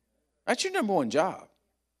 That's your number one job.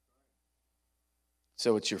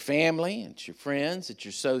 So it's your family, it's your friends, it's your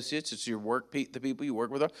associates, it's your work, the people you work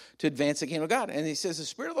with to advance the kingdom of God. And he says, the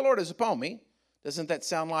Spirit of the Lord is upon me. Doesn't that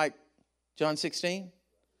sound like John 16?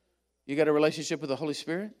 You got a relationship with the Holy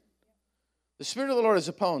Spirit? The Spirit of the Lord is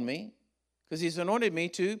upon me because he's anointed me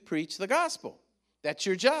to preach the gospel. That's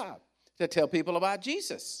your job, to tell people about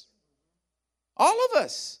Jesus. All of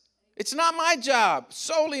us. It's not my job,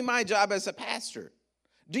 solely my job as a pastor.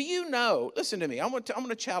 Do you know, listen to me, I'm going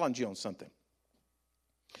to challenge you on something.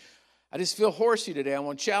 I just feel horsey today. I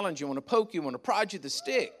want to challenge you. I want to poke you. I want to prod you with the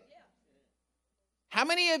stick. How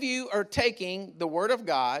many of you are taking the Word of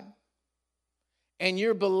God and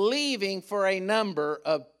you're believing for a number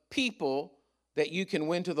of people that you can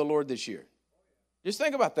win to the Lord this year? Just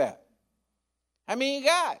think about that. How many you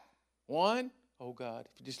got? 1? Oh, God,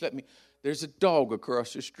 if you just let me. There's a dog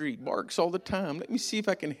across the street, barks all the time. Let me see if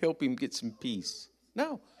I can help him get some peace.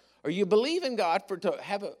 No. Are you believing God to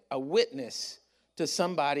have a witness to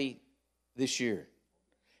somebody this year?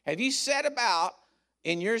 Have you set about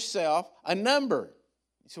in yourself a number?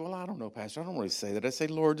 You say, well, I don't know, Pastor. I don't really say that. I say,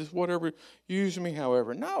 Lord, just whatever, use me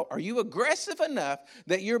however. No. Are you aggressive enough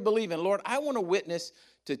that you're believing, Lord, I want to witness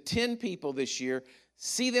to 10 people this year,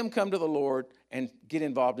 see them come to the Lord and get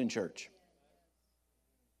involved in church?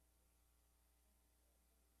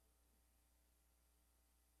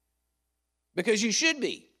 Because you should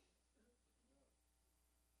be.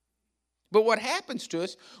 But what happens to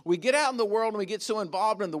us, we get out in the world and we get so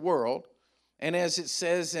involved in the world, and as it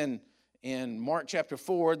says in in Mark chapter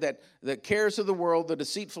 4 that the cares of the world, the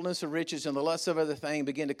deceitfulness of riches, and the lust of other things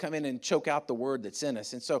begin to come in and choke out the word that's in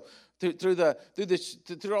us. And so through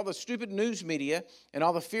all the stupid news media and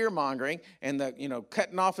all the fear mongering and the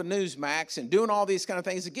cutting off of Newsmax and doing all these kind of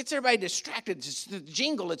things, it gets everybody distracted. It's the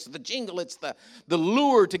jingle, it's the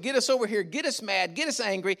lure to get us over here, get us mad, get us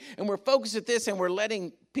angry, and we're focused at this and we're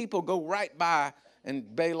letting people go right by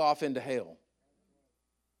and bail off into hell.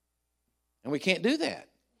 And we can't do that.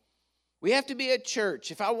 We have to be a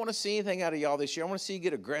church. If I want to see anything out of y'all this year, I want to see you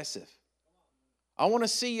get aggressive. I want to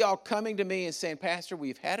see y'all coming to me and saying, Pastor,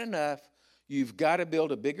 we've had enough. You've got to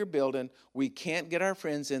build a bigger building. We can't get our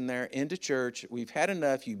friends in there into church. We've had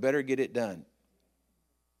enough. You better get it done.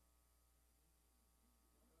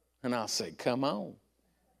 And I'll say, come on.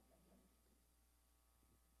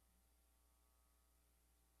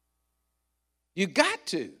 You got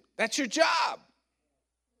to. That's your job.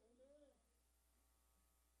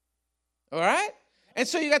 All right? And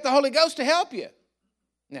so you got the Holy Ghost to help you.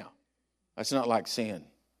 Now, that's not like saying,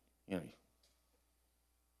 you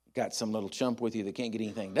got some little chump with you that can't get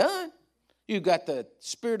anything done. You've got the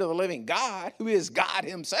Spirit of the living God, who is God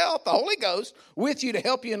himself, the Holy Ghost, with you to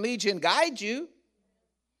help you and lead you and guide you.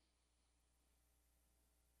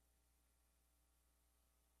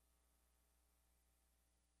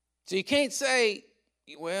 So you can't say,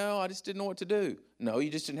 well, I just didn't know what to do. No, you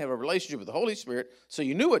just didn't have a relationship with the Holy Spirit, so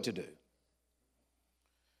you knew what to do.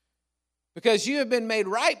 Because you have been made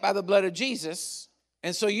right by the blood of Jesus,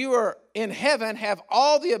 and so you are in heaven, have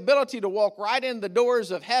all the ability to walk right in the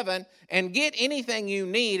doors of heaven and get anything you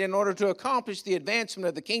need in order to accomplish the advancement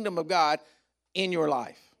of the kingdom of God in your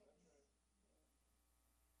life.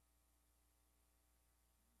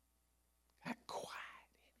 Got quiet.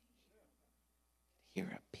 Hear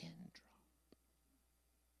a pin drop.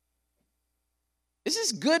 This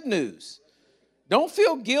is good news. Don't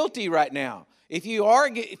feel guilty right now. If you are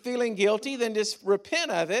feeling guilty, then just repent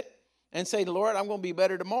of it and say, Lord, I'm going to be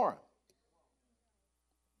better tomorrow.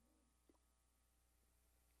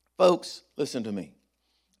 Folks, listen to me.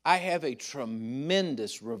 I have a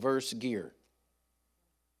tremendous reverse gear.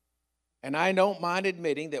 And I don't mind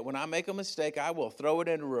admitting that when I make a mistake, I will throw it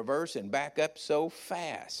into reverse and back up so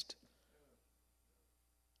fast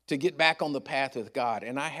to get back on the path with God.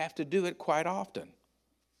 And I have to do it quite often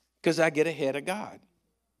because I get ahead of God.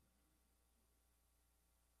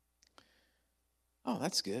 Oh,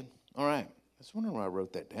 that's good. All right. I was wondering why I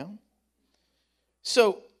wrote that down.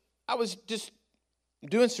 So I was just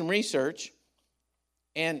doing some research,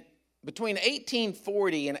 and between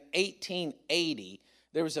 1840 and 1880,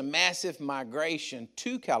 there was a massive migration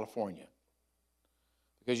to California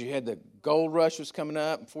because you had the gold rush was coming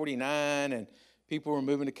up in 49, and people were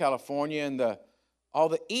moving to California, and all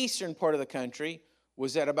the eastern part of the country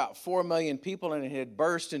was at about 4 million people, and it had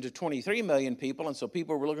burst into 23 million people, and so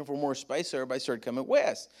people were looking for more space, so everybody started coming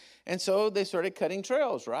west. And so they started cutting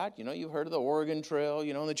trails, right? You've heard of the Oregon Trail,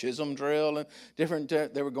 the Chisholm Trail, and different,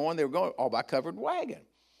 they were going all by covered wagon.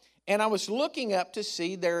 And I was looking up to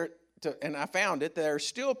see and I found it, there are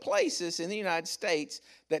still places in the United States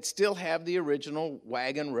that still have the original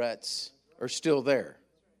wagon ruts are still there.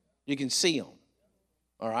 You can see them,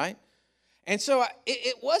 all right? And so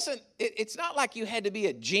it's not like you had to be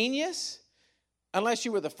a genius unless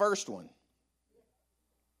you were the first one.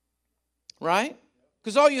 Right?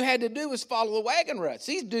 Because all you had to do was follow the wagon ruts.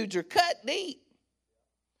 These dudes are cut deep.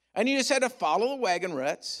 And you just had to follow the wagon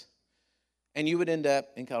ruts, and you would end up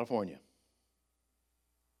in California.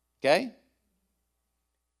 Okay?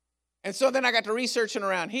 And so then I got to researching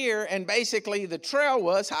around here, and basically the trail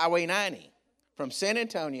was Highway 90. From San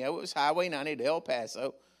Antonio, it was Highway 90 to El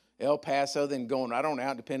Paso. El Paso, then going right on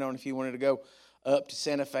out, depending on if you wanted to go up to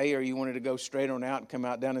Santa Fe or you wanted to go straight on out and come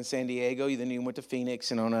out down in San Diego. Then you went to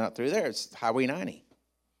Phoenix and on out through there. It's Highway 90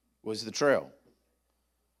 was the trail.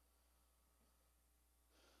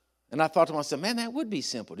 And I thought to myself, man, that would be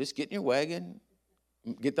simple. Just get in your wagon,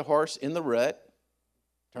 get the horse in the rut,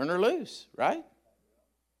 turn her loose, right?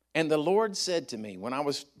 And the Lord said to me when I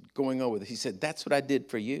was going over this, he said, that's what I did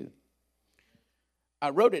for you. I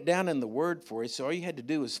wrote it down in the Word for you, so all you had to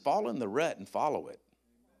do was fall in the rut and follow it.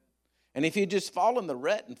 And if you just fall in the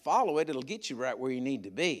rut and follow it, it'll get you right where you need to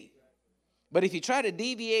be. But if you try to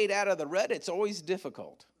deviate out of the rut, it's always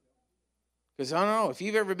difficult. Because I don't know, if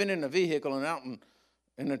you've ever been in a vehicle and out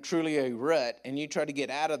in a truly a rut, and you try to get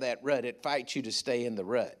out of that rut, it fights you to stay in the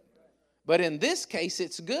rut. But in this case,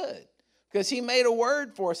 it's good. Because he made a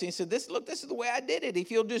word for us. He said, this is the way I did it.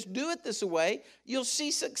 If you'll just do it this way, you'll see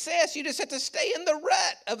success. You just have to stay in the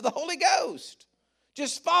rut of the Holy Ghost.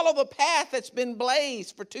 Just follow the path that's been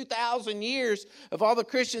blazed for 2,000 years of all the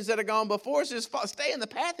Christians that have gone before us. Just stay in the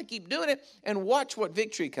path and keep doing it and watch what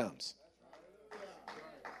victory comes.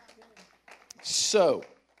 So,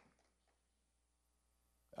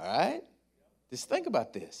 all right, just think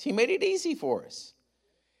about this. He made it easy for us.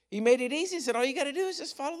 He made it easy. He said, all you got to do is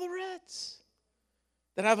just follow the ruts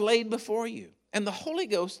that I've laid before you. And the Holy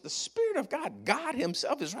Ghost, the Spirit of God, God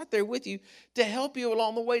himself is right there with you to help you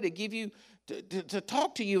along the way, to give you, to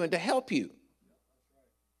talk to you and to help you.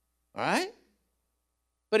 All right?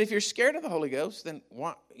 But if you're scared of the Holy Ghost, then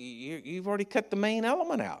you've already cut the main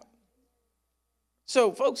element out.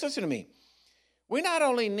 So, folks, listen to me. We not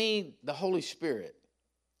only need the Holy Spirit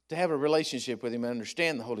to have a relationship with him and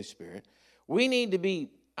understand the Holy Spirit, we need to be,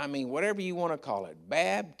 whatever you want to call it,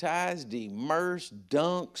 baptized, immersed,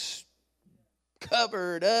 dunks,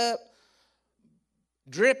 covered up,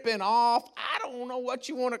 dripping off. I don't know what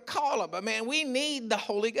you want to call it, but man, we need the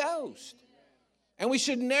Holy Ghost. And we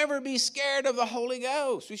should never be scared of the Holy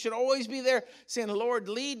Ghost. We should always be there saying, Lord,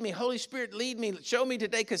 lead me. Holy Spirit, lead me. Show me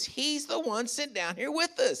today, because he's the one sitting down here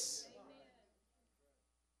with us.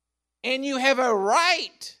 And you have a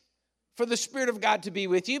right for the Spirit of God to be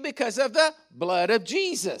with you because of the blood of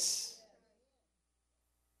Jesus.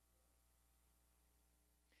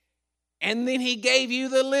 And then he gave you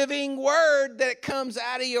the living word that comes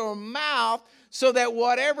out of your mouth so that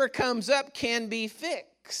whatever comes up can be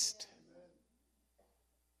fixed.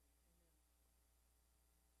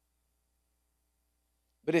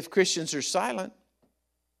 But if Christians are silent,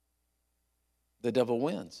 the devil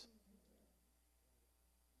wins.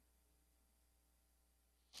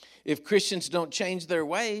 If Christians don't change their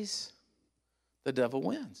ways, the devil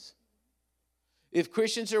wins. If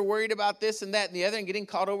Christians are worried about this and that and the other and getting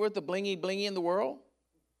caught over with the blingy in the world,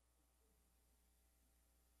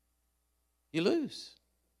 you lose.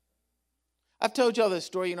 I've told y'all this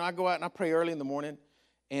story. I go out and I pray early in the morning,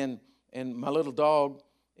 and my little dog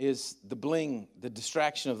is the bling, the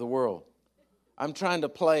distraction of the world. I'm trying to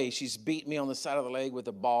play. She's beating me on the side of the leg with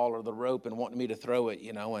the ball or the rope and wanting me to throw it,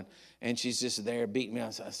 and she's just there beating me. I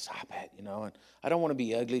say, stop it, and I don't want to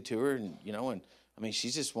be ugly to her, and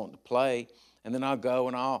she's just wanting to play. And then I'll go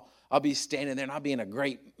and I'll be standing there and I'll be in a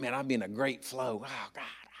great flow. Oh, God,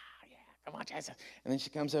 yeah, come on, Jesus. And then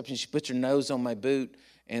she comes up and she puts her nose on my boot,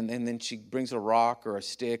 and then she brings a rock or a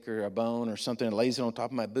stick or a bone or something and lays it on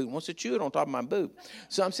top of my boot and wants to chew it on top of my boot.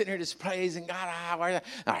 So I'm sitting here just praising God.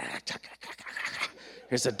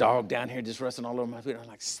 Here's a dog down here just rustling all over my foot. I'm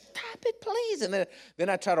like, stop it, please. And then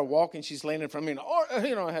I try to walk and she's laying in front of me.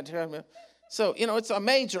 I had to. So, it's a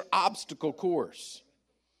major obstacle course.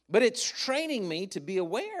 But it's training me to be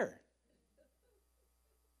aware.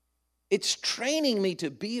 It's training me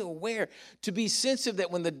to be aware, to be sensitive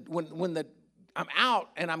that when I'm out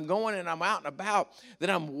and I'm going and I'm out and about, that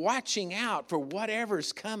I'm watching out for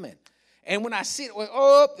whatever's coming. And when I see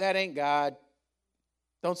it, that ain't God.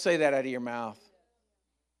 Don't say that out of your mouth.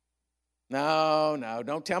 No,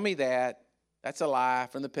 don't tell me that. That's a lie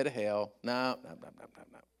from the pit of hell. No.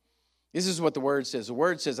 This is what the Word says. The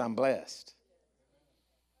Word says I'm blessed.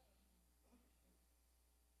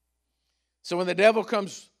 So when the devil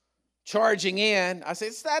comes charging in, I say,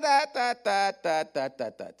 stop.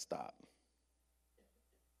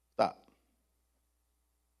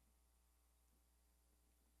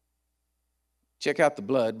 Check out the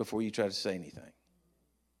blood before you try to say anything.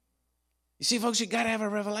 You see, folks, you got to have a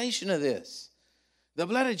revelation of this. The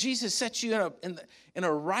blood of Jesus sets you in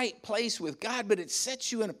a right place with God, but it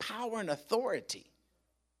sets you in power and authority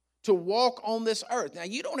to walk on this earth. Now,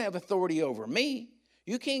 you don't have authority over me.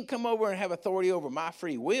 You can't come over and have authority over my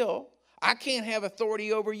free will. I can't have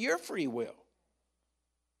authority over your free will.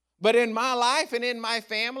 But in my life and in my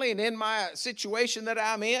family and in my situation that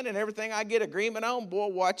I'm in and everything I get agreement on, boy,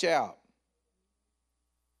 watch out.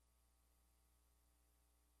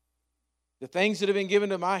 The things that have been given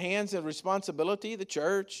to my hands and responsibility, the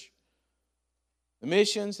church, the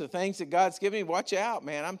missions, the things that God's given me, watch out,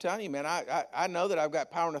 man. I'm telling you, man, I know that I've got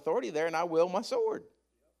power and authority there, and I wield my sword.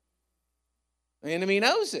 The enemy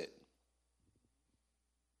knows it.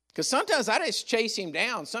 Because sometimes I just chase him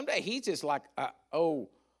down. Someday he's just like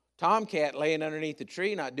tomcat laying underneath the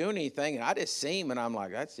tree, not doing anything, and I just see him, and I'm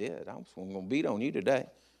like, that's it. I'm going to beat on you today.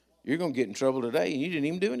 You're going to get in trouble today, and you didn't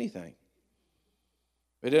even do anything.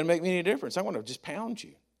 It doesn't make me any difference. I want to just pound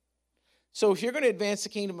you. So if you're going to advance the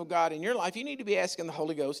kingdom of God in your life, you need to be asking the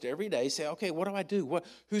Holy Ghost every day. Say, okay, what do I do?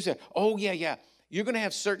 Who's that? Oh, yeah. You're going to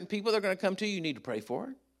have certain people that are going to come to you. You need to pray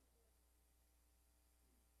for.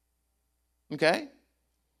 Okay?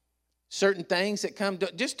 Certain things that come.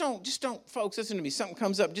 Just don't, folks, listen to me. Something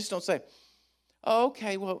comes up. Just don't say, oh,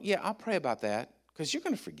 okay, well, yeah, I'll pray about that. because you're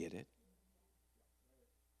going to forget it.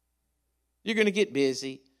 You're going to get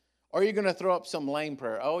busy, or you're going to throw up some lame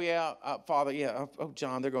prayer. Oh, yeah, Father, yeah. Oh,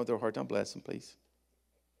 John, they're going through a hard time. Bless them, please.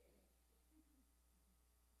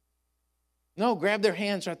 No, grab their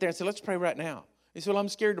hands right there and say, let's pray right now. He said, well, I'm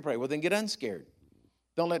scared to pray. Well, then get unscared.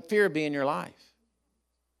 Don't let fear be in your life.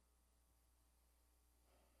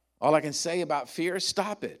 All I can say about fear is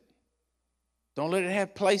stop it. Don't let it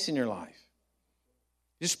have place in your life.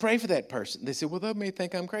 Just pray for that person. They say, well, they may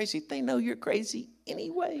think I'm crazy. They know you're crazy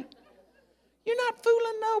anyway. You're not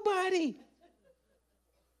fooling nobody.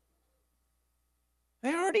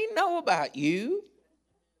 They already know about you.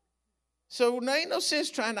 So there ain't no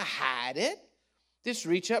sense trying to hide it. Just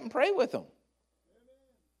reach up and pray with them.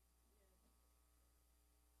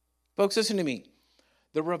 Folks, listen to me.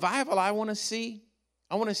 The revival I want to see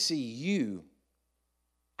you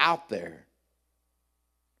out there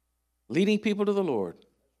leading people to the Lord,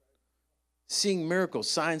 seeing miracles,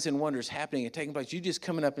 signs, and wonders happening and taking place. You just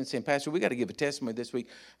coming up and saying, Pastor, we got to give a testimony this week.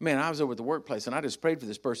 Man, I was over at the workplace, and I just prayed for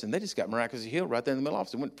this person. They just got miraculously healed right there in the middle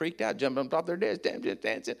office. They went freaked out, jumped on top of their desk,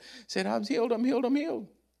 dancing, said, I'm healed, I'm healed, I'm healed.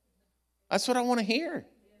 That's what I want to hear.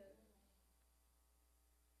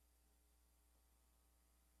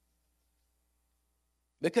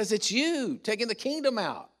 Because it's you taking the kingdom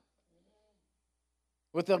out.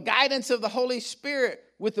 With the guidance of the Holy Spirit,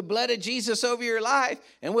 with the blood of Jesus over your life,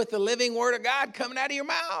 and with the living word of God coming out of your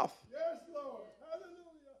mouth. Yes, Lord.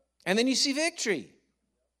 Hallelujah. And then you see victory.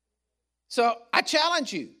 So I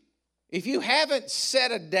challenge you. If you haven't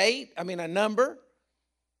set a number,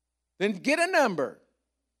 then get a number.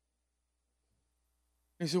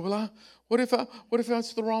 You say, well, what if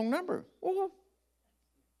that's the wrong number? Well,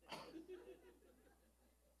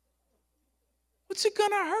 what's it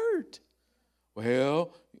gonna hurt?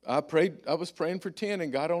 Well, I was praying for 10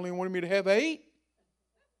 and God only wanted me to have 8.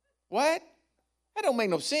 What? That don't make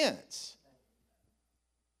no sense.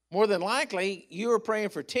 More than likely, you were praying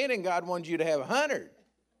for 10 and God wanted you to have 100.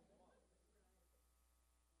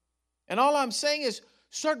 And all I'm saying is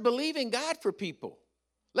start believing God for people.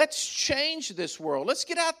 Let's change this world. Let's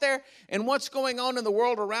get out there and what's going on in the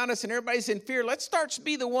world around us and everybody's in fear. Let's start to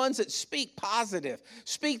be the ones that speak positive,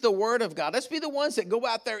 speak the word of God. Let's be the ones that go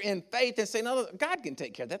out there in faith and say, no, God can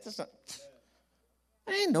take care of that.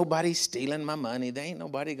 There ain't nobody stealing my money. There ain't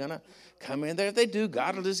nobody going to come in there. If they do,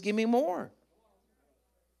 God will just give me more.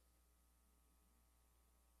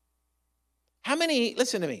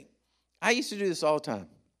 Listen to me. I used to do this all the time.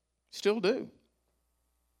 Still do.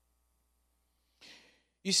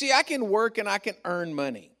 You see, I can work and I can earn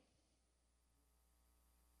money.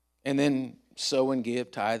 And then sow and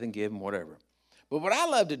give, tithe and give and whatever. But what I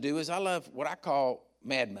love to do is I love what I call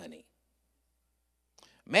mad money.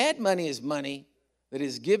 Mad money is money that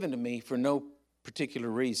is given to me for no particular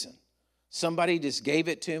reason. Somebody just gave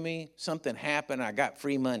it to me, something happened, I got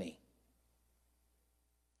free money.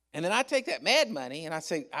 And then I take that mad money and I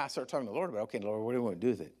start talking to the Lord about, okay, Lord, what do you want to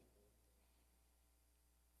do with it?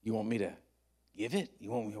 You want me to give it?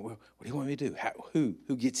 What do you want me to do?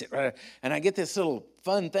 Who gets it? Right? And I get this little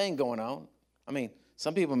fun thing going on. I mean,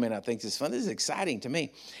 some people may not think this is fun. This is exciting to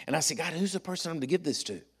me. And I say, God, who's the person I'm to give this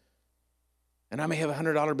to? And I may have a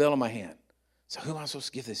 $100 bill in my hand. So who am I supposed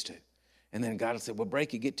to give this to? And then God will say, well,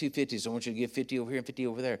 break it, get 250. So I want you to give 50 over here and 50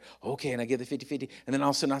 over there. Okay, and I give the 50. And then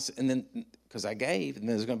all of a sudden, because I gave, and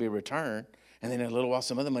then there's going to be a return. And then in a little while,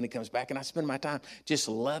 some other money comes back. And I spend my time just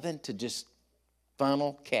loving to just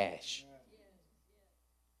funnel cash.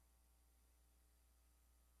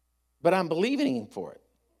 But I'm believing him for it.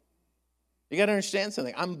 You got to understand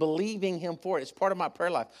something. I'm believing him for it. It's part of my prayer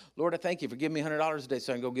life. Lord, I thank you for giving me $100 a day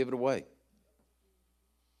so I can go give it away.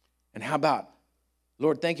 And how about,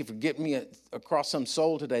 Lord, thank you for getting me across some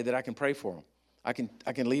soul today that I can pray for them.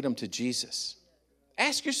 I can lead them to Jesus.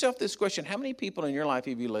 Ask yourself this question. How many people in your life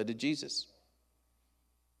have you led to Jesus?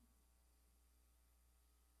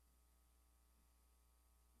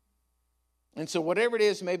 And so whatever it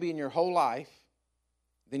is maybe in your whole life,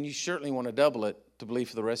 then you certainly want to double it to believe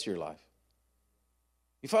for the rest of your life.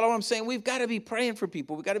 You follow what I'm saying? We've got to be praying for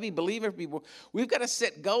people. We've got to be believing for people. We've got to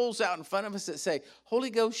set goals out in front of us that say, Holy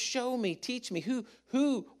Ghost, show me, teach me,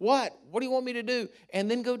 what do you want me to do? And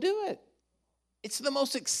then go do it. It's the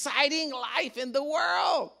most exciting life in the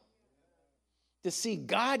world to see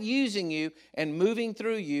God using you and moving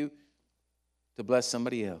through you to bless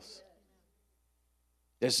somebody else.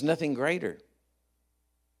 There's nothing greater.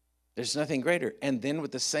 There's nothing greater. And then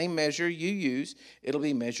with the same measure you use, it'll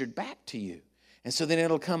be measured back to you. And so then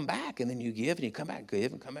it'll come back, and then you give, and you come back,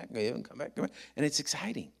 give, and come back, give, and come back, give. And it's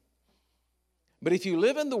exciting. But if you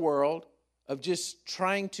live in the world of just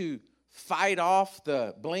trying to fight off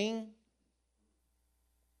the bling,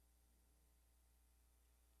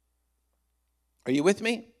 Are you with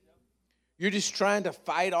me? You're just trying to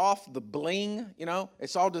fight off the bling,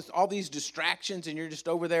 It's all these distractions, and you're just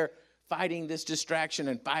over there fighting this distraction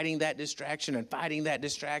and fighting that distraction and fighting that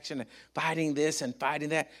distraction and fighting this and fighting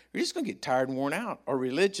that. You're just going to get tired and worn out or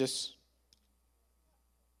religious.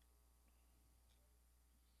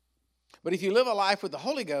 But if you live a life with the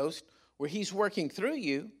Holy Ghost where he's working through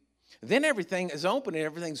you, then everything is open and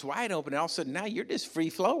everything's wide open. And all of a sudden now you're just free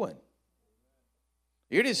flowing.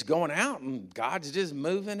 You're just going out and God's just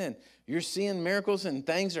moving and you're seeing miracles and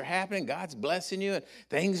things are happening. God's blessing you and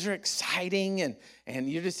things are exciting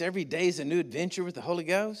and you're just every day is a new adventure with the Holy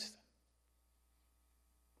Ghost.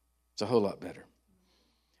 It's a whole lot better.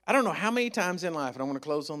 I don't know how many times in life, and I want to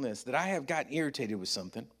close on this, that I have gotten irritated with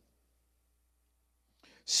something.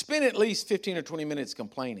 Spend at least 15 or 20 minutes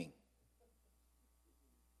complaining.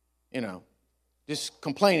 Just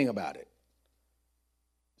complaining about it.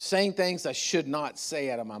 Saying things I should not say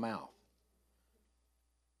out of my mouth.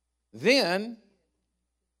 Then,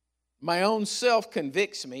 my own self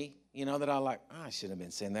convicts me, that I shouldn't have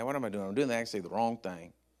been saying that. What am I doing? I'm doing actually the wrong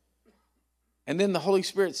thing. And then the Holy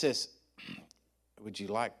Spirit says, would you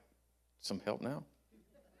like some help now?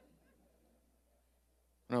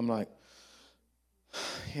 And I'm like,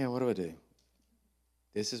 yeah, what do I do?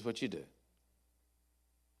 This is what you do.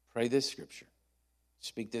 Pray this scripture.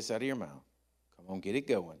 Speak this out of your mouth. Come on, get it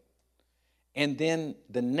going. And then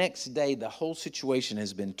the next day, the whole situation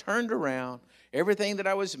has been turned around. Everything that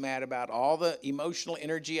I was mad about, all the emotional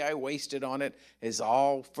energy I wasted on it is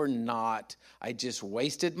all for naught. I just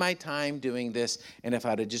wasted my time doing this. And if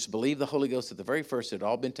I'd have just believed the Holy Ghost at the very first, it had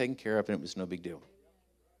all been taken care of and it was no big deal.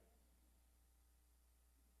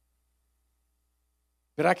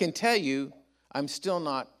 But I can tell you, I'm still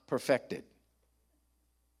not perfected.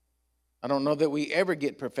 I don't know that we ever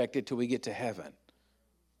get perfected till we get to heaven.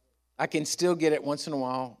 I can still get it once in a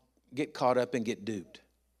while, get caught up and get duped.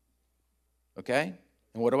 Okay?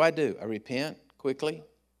 And what do? I repent quickly,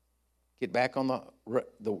 get back on the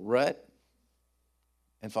rut,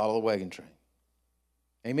 and follow the wagon train.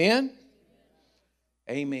 Amen?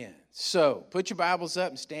 Amen. So, put your Bibles up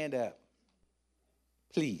and stand up.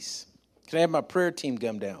 Please. Can I have my prayer team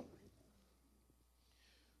come down?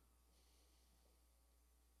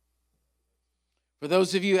 For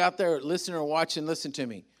those of you out there listening or watching, listen to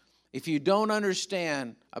me. If you don't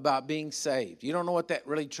understand about being saved, you don't know what that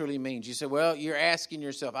really truly means. You say, well, you're asking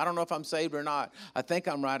yourself, I don't know if I'm saved or not. I think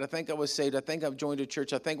I'm right. I think I was saved. I think I've joined a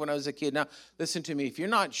church. I think when I was a kid. Now, listen to me. If you're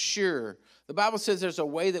not sure, the Bible says there's a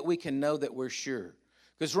way that we can know that we're sure.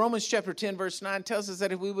 Because Romans chapter 10, verse 9 tells us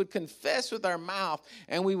that if we would confess with our mouth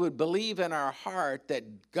and we would believe in our heart that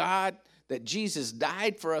Jesus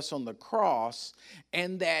died for us on the cross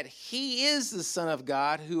and that he is the Son of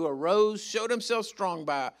God who arose, showed himself strong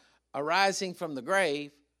by arising from the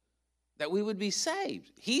grave, that we would be saved.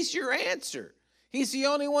 He's your answer. He's the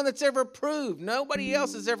only one that's ever proved. Nobody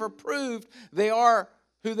else has ever proved they are,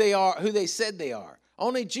 who they said they are.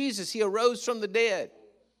 Only Jesus, he arose from the dead.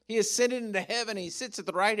 He ascended into heaven. He sits at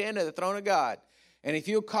the right hand of the throne of God. And if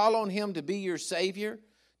you'll call on him to be your Savior,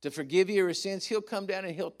 to forgive you your sins, he'll come down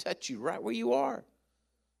and he'll touch you right where you are.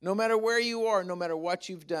 No matter where you are, no matter what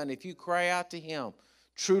you've done, if you cry out to him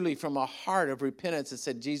truly from a heart of repentance and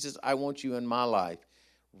said, Jesus, I want you in my life,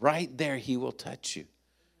 right there he will touch you.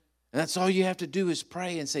 And that's all you have to do is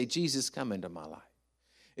pray and say, Jesus, come into my life.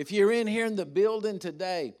 If you're in here in the building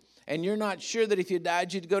today and you're not sure that if you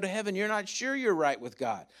died you'd go to heaven, you're not sure you're right with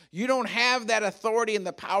God. You don't have that authority and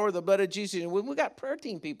the power of the blood of Jesus. And we got prayer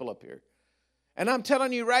team people up here. And I'm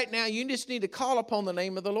telling you right now, you just need to call upon the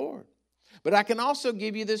name of the Lord. But I can also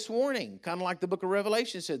give you this warning, kind of like the book of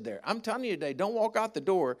Revelation said there. I'm telling you today, don't walk out the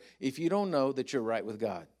door if you don't know that you're right with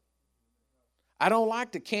God. I don't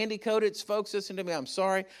like to candy coat it, folks. Listen to me. I'm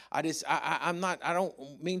sorry. I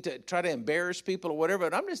don't mean to try to embarrass people or whatever,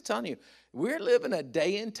 but I'm just telling you, we're living a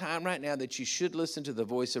day and time right now that you should listen to the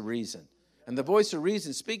voice of reason. And the voice of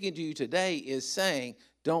reason speaking to you today is saying,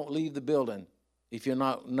 don't leave the building if you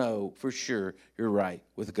not know for sure you're right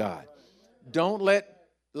with God. Don't let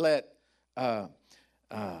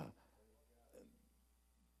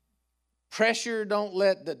pressure, don't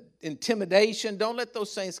let the intimidation, don't let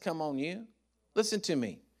those things come on you. Listen to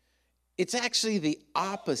me. It's actually the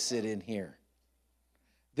opposite in here.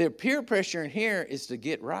 The peer pressure in here is to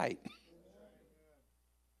get right.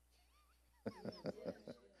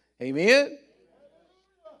 Amen?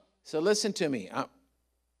 So listen to me.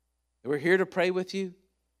 We're here to pray with you.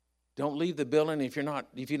 Don't leave the building if you're not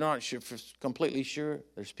completely sure.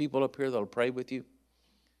 There's people up here that'll pray with you.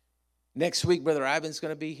 Next week, Brother Ivan's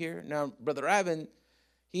going to be here. Now, Brother Ivan,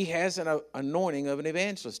 he has an anointing of an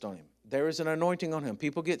evangelist on him. There is an anointing on him.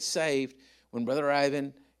 People get saved when Brother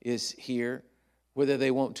Ivan is here, whether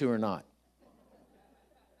they want to or not.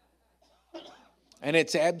 And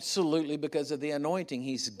it's absolutely because of the anointing.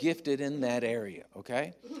 He's gifted in that area,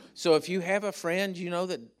 okay? So if you have a friend you know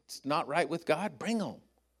that's not right with God, bring them.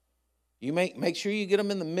 You make sure you get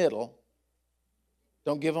them in the middle.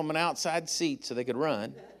 Don't give them an outside seat so they could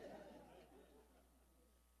run.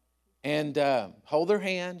 And hold their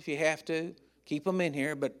hand if you have to. Keep them in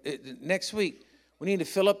here. But next week, we need to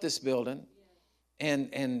fill up this building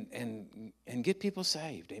and get people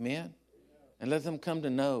saved. Amen? And let them come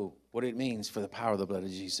to know what it means for the power of the blood of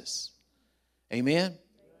Jesus. Amen?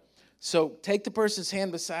 So take the person's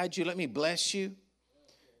hand beside you. Let me bless you.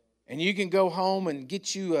 And you can go home and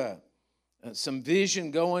get you some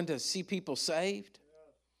vision going to see people saved.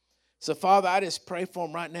 So, Father, I just pray for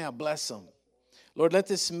them right now. Bless them. Lord, let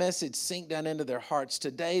this message sink down into their hearts.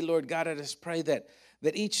 Today, Lord God, I just pray that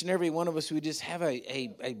each and every one of us, we just have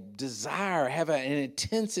a desire, have an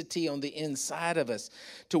intensity on the inside of us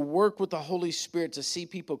to work with the Holy Spirit to see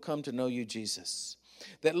people come to know you, Jesus.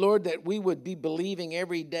 That, Lord, that we would be believing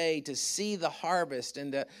every day to see the harvest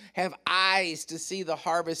and to have eyes to see the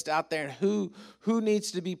harvest out there and who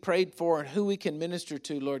needs to be prayed for and who we can minister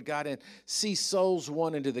to, Lord God, and see souls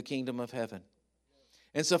won into the kingdom of heaven.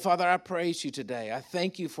 And so, Father, I praise you today. I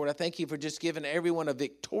thank you for it. I thank you for just giving everyone a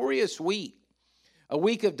victorious week, a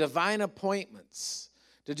week of divine appointments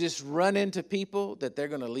to just run into people that they're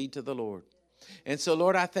going to lead to the Lord. And so,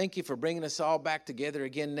 Lord, I thank you for bringing us all back together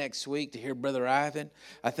again next week to hear Brother Ivan.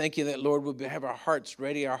 I thank you that, Lord, we'll have our hearts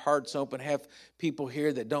ready, our hearts open, have people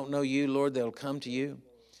here that don't know you, Lord, that'll come to you.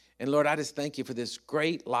 And, Lord, I just thank you for this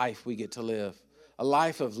great life we get to live, a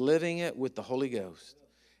life of living it with the Holy Ghost.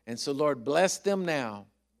 And so, Lord, bless them now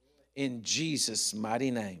in Jesus'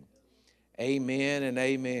 mighty name. Amen and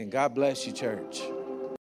amen. God bless you, church.